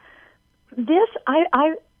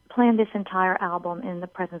 I planned this entire album in the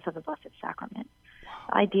presence of the Blessed Sacrament. Wow.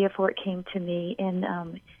 The idea for it came to me,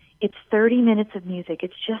 and it's 30 minutes of music.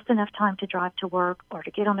 It's just enough time to drive to work or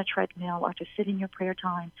to get on a treadmill or to sit in your prayer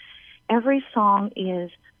time. Every song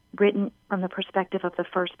is written from the perspective of the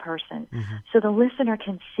first person. So the listener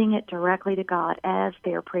can sing it directly to God as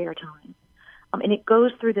their prayer time. And it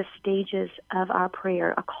goes through the stages of our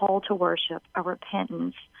prayer: a call to worship, a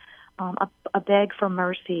repentance, a beg for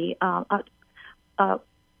mercy,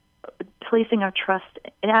 placing our trust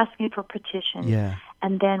and asking for petition,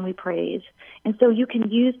 and then we praise. And so you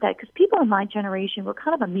can use that, because people in my generation were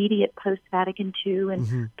kind of immediate post-Vatican II,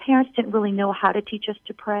 and parents didn't really know how to teach us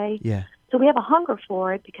to pray. So we have a hunger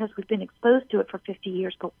for it because we've been exposed to it for 50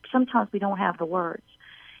 years, but sometimes we don't have the words.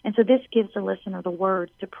 And so this gives the listener the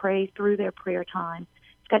words to pray through their prayer time.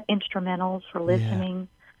 It's got instrumentals for listening,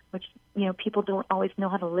 which, people don't always know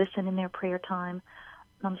how to listen in their prayer time.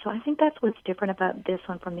 So I think that's what's different about this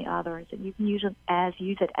one from the others, that you can use it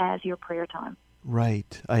as your prayer time.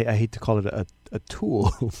 Right. I hate to call it a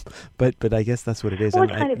tool, but I guess that's what it is. Well,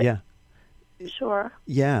 Sure.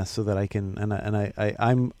 Yeah, so that I can,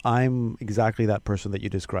 I'm exactly that person that you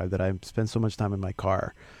described, that I spend so much time in my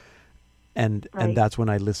car, and that's when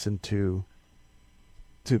I listen to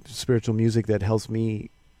spiritual music that helps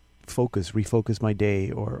me refocus my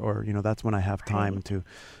day, or that's when I have time to.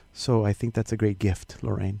 So I think that's a great gift,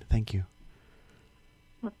 Lorraine. Thank you.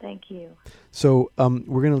 Well, thank you. So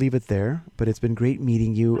we're going to leave it there, but it's been great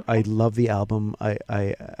meeting you. Okay. I love the album.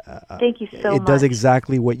 Thank you so much. It does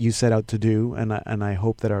exactly what you set out to do, and I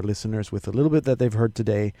hope that our listeners, with a little bit that they've heard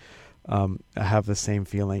today, have the same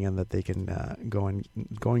feeling, and that they can go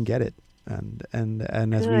and get it. And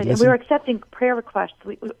as we listen, and we're accepting prayer requests.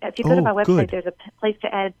 If you go to my website, there's a place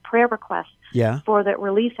to add prayer requests for the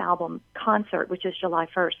release album concert, which is July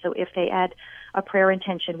 1st. So if they add a prayer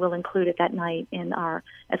intention, we'll include it that night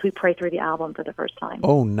as we pray through the album for the first time.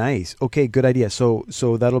 Oh, nice. Okay, good idea. So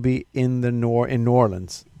that'll be in New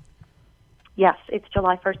Orleans. Yes, it's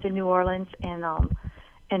July 1st in New Orleans, and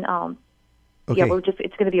it's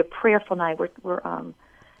going to be a prayerful night.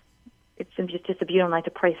 It's just a beautiful night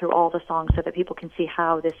to pray through all the songs so that people can see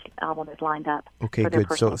how this album is lined up. Okay, good.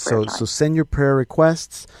 So send your prayer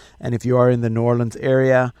requests, and if you are in the New Orleans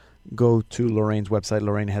area, go to Lorraine's website,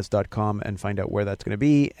 lorrainehess.com, and find out where that's going to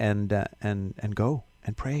be, and go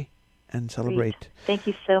and pray and celebrate. Great. Thank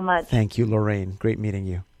you so much. Thank you, Lorraine. Great meeting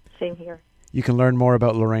you. Same here. You can learn more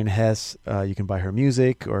about Lorraine Hess. You can buy her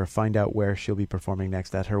music or find out where she'll be performing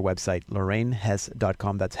next at her website,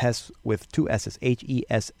 lorrainehess.com. That's Hess with 2 S's,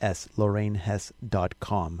 Hess,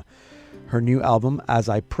 lorrainehess.com. Her new album, As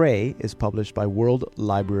I Pray, is published by World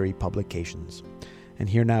Library Publications. And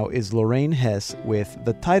here now is Lorraine Hess with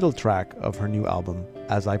the title track of her new album,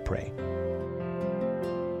 As I Pray.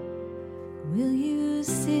 Will you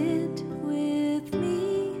sit with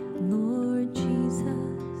me, Lord Jesus?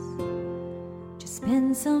 Just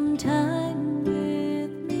spend some time with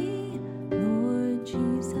me, Lord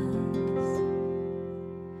Jesus.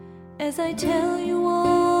 As I tell you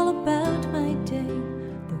all about my day,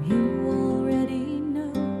 though you already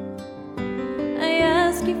know, I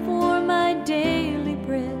ask you for my daily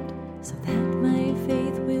bread, so that my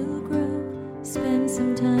faith will grow. Spend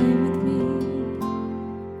some time with me.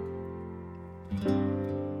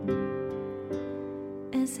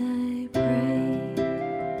 As I pray,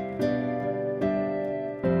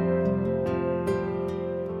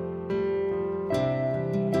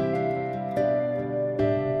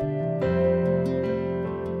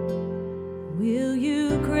 will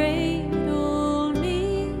you cradle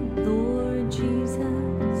me, Lord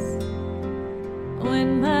Jesus,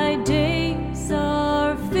 when my days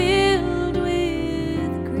are filled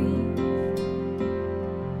with grief,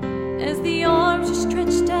 as the arms are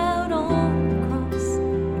stretched out on the cross,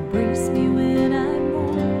 embrace me when I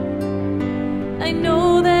mourn. I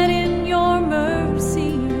know that in your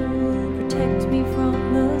mercy you'll protect me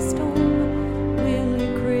from the storm. Will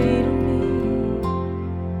you cradle me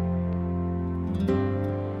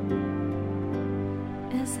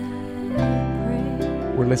as I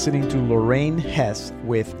pray? We're listening to Lorraine Hess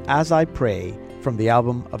with As I Pray from the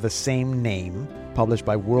album of the same name, published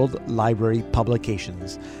by World Library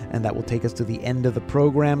Publications. And that will take us to the end of the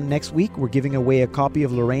program. Next week, we're giving away a copy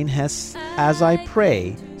of Lorraine Hess' As I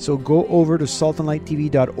Pray. So go over to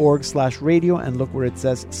saltandlighttv.org/radio and look where it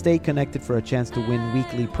says Stay Connected for a chance to win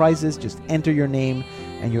weekly prizes. Just enter your name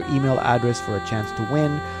and your email address for a chance to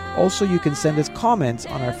win. Also, you can send us comments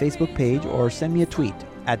on our Facebook page or send me a tweet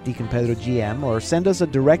at Deacon Pedro GM, or send us a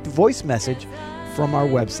direct voice message from our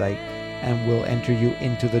website and we'll enter you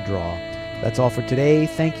into the draw. That's all for today.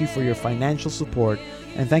 Thank you for your financial support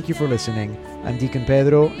and thank you for listening. I'm Deacon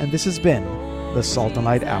Pedro and this has been the Salt and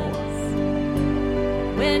Light Hour.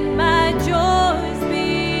 When my joys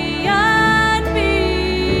beyond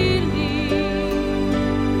belief,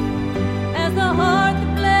 as the heart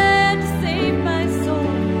that bled to save my soul,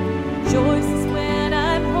 joy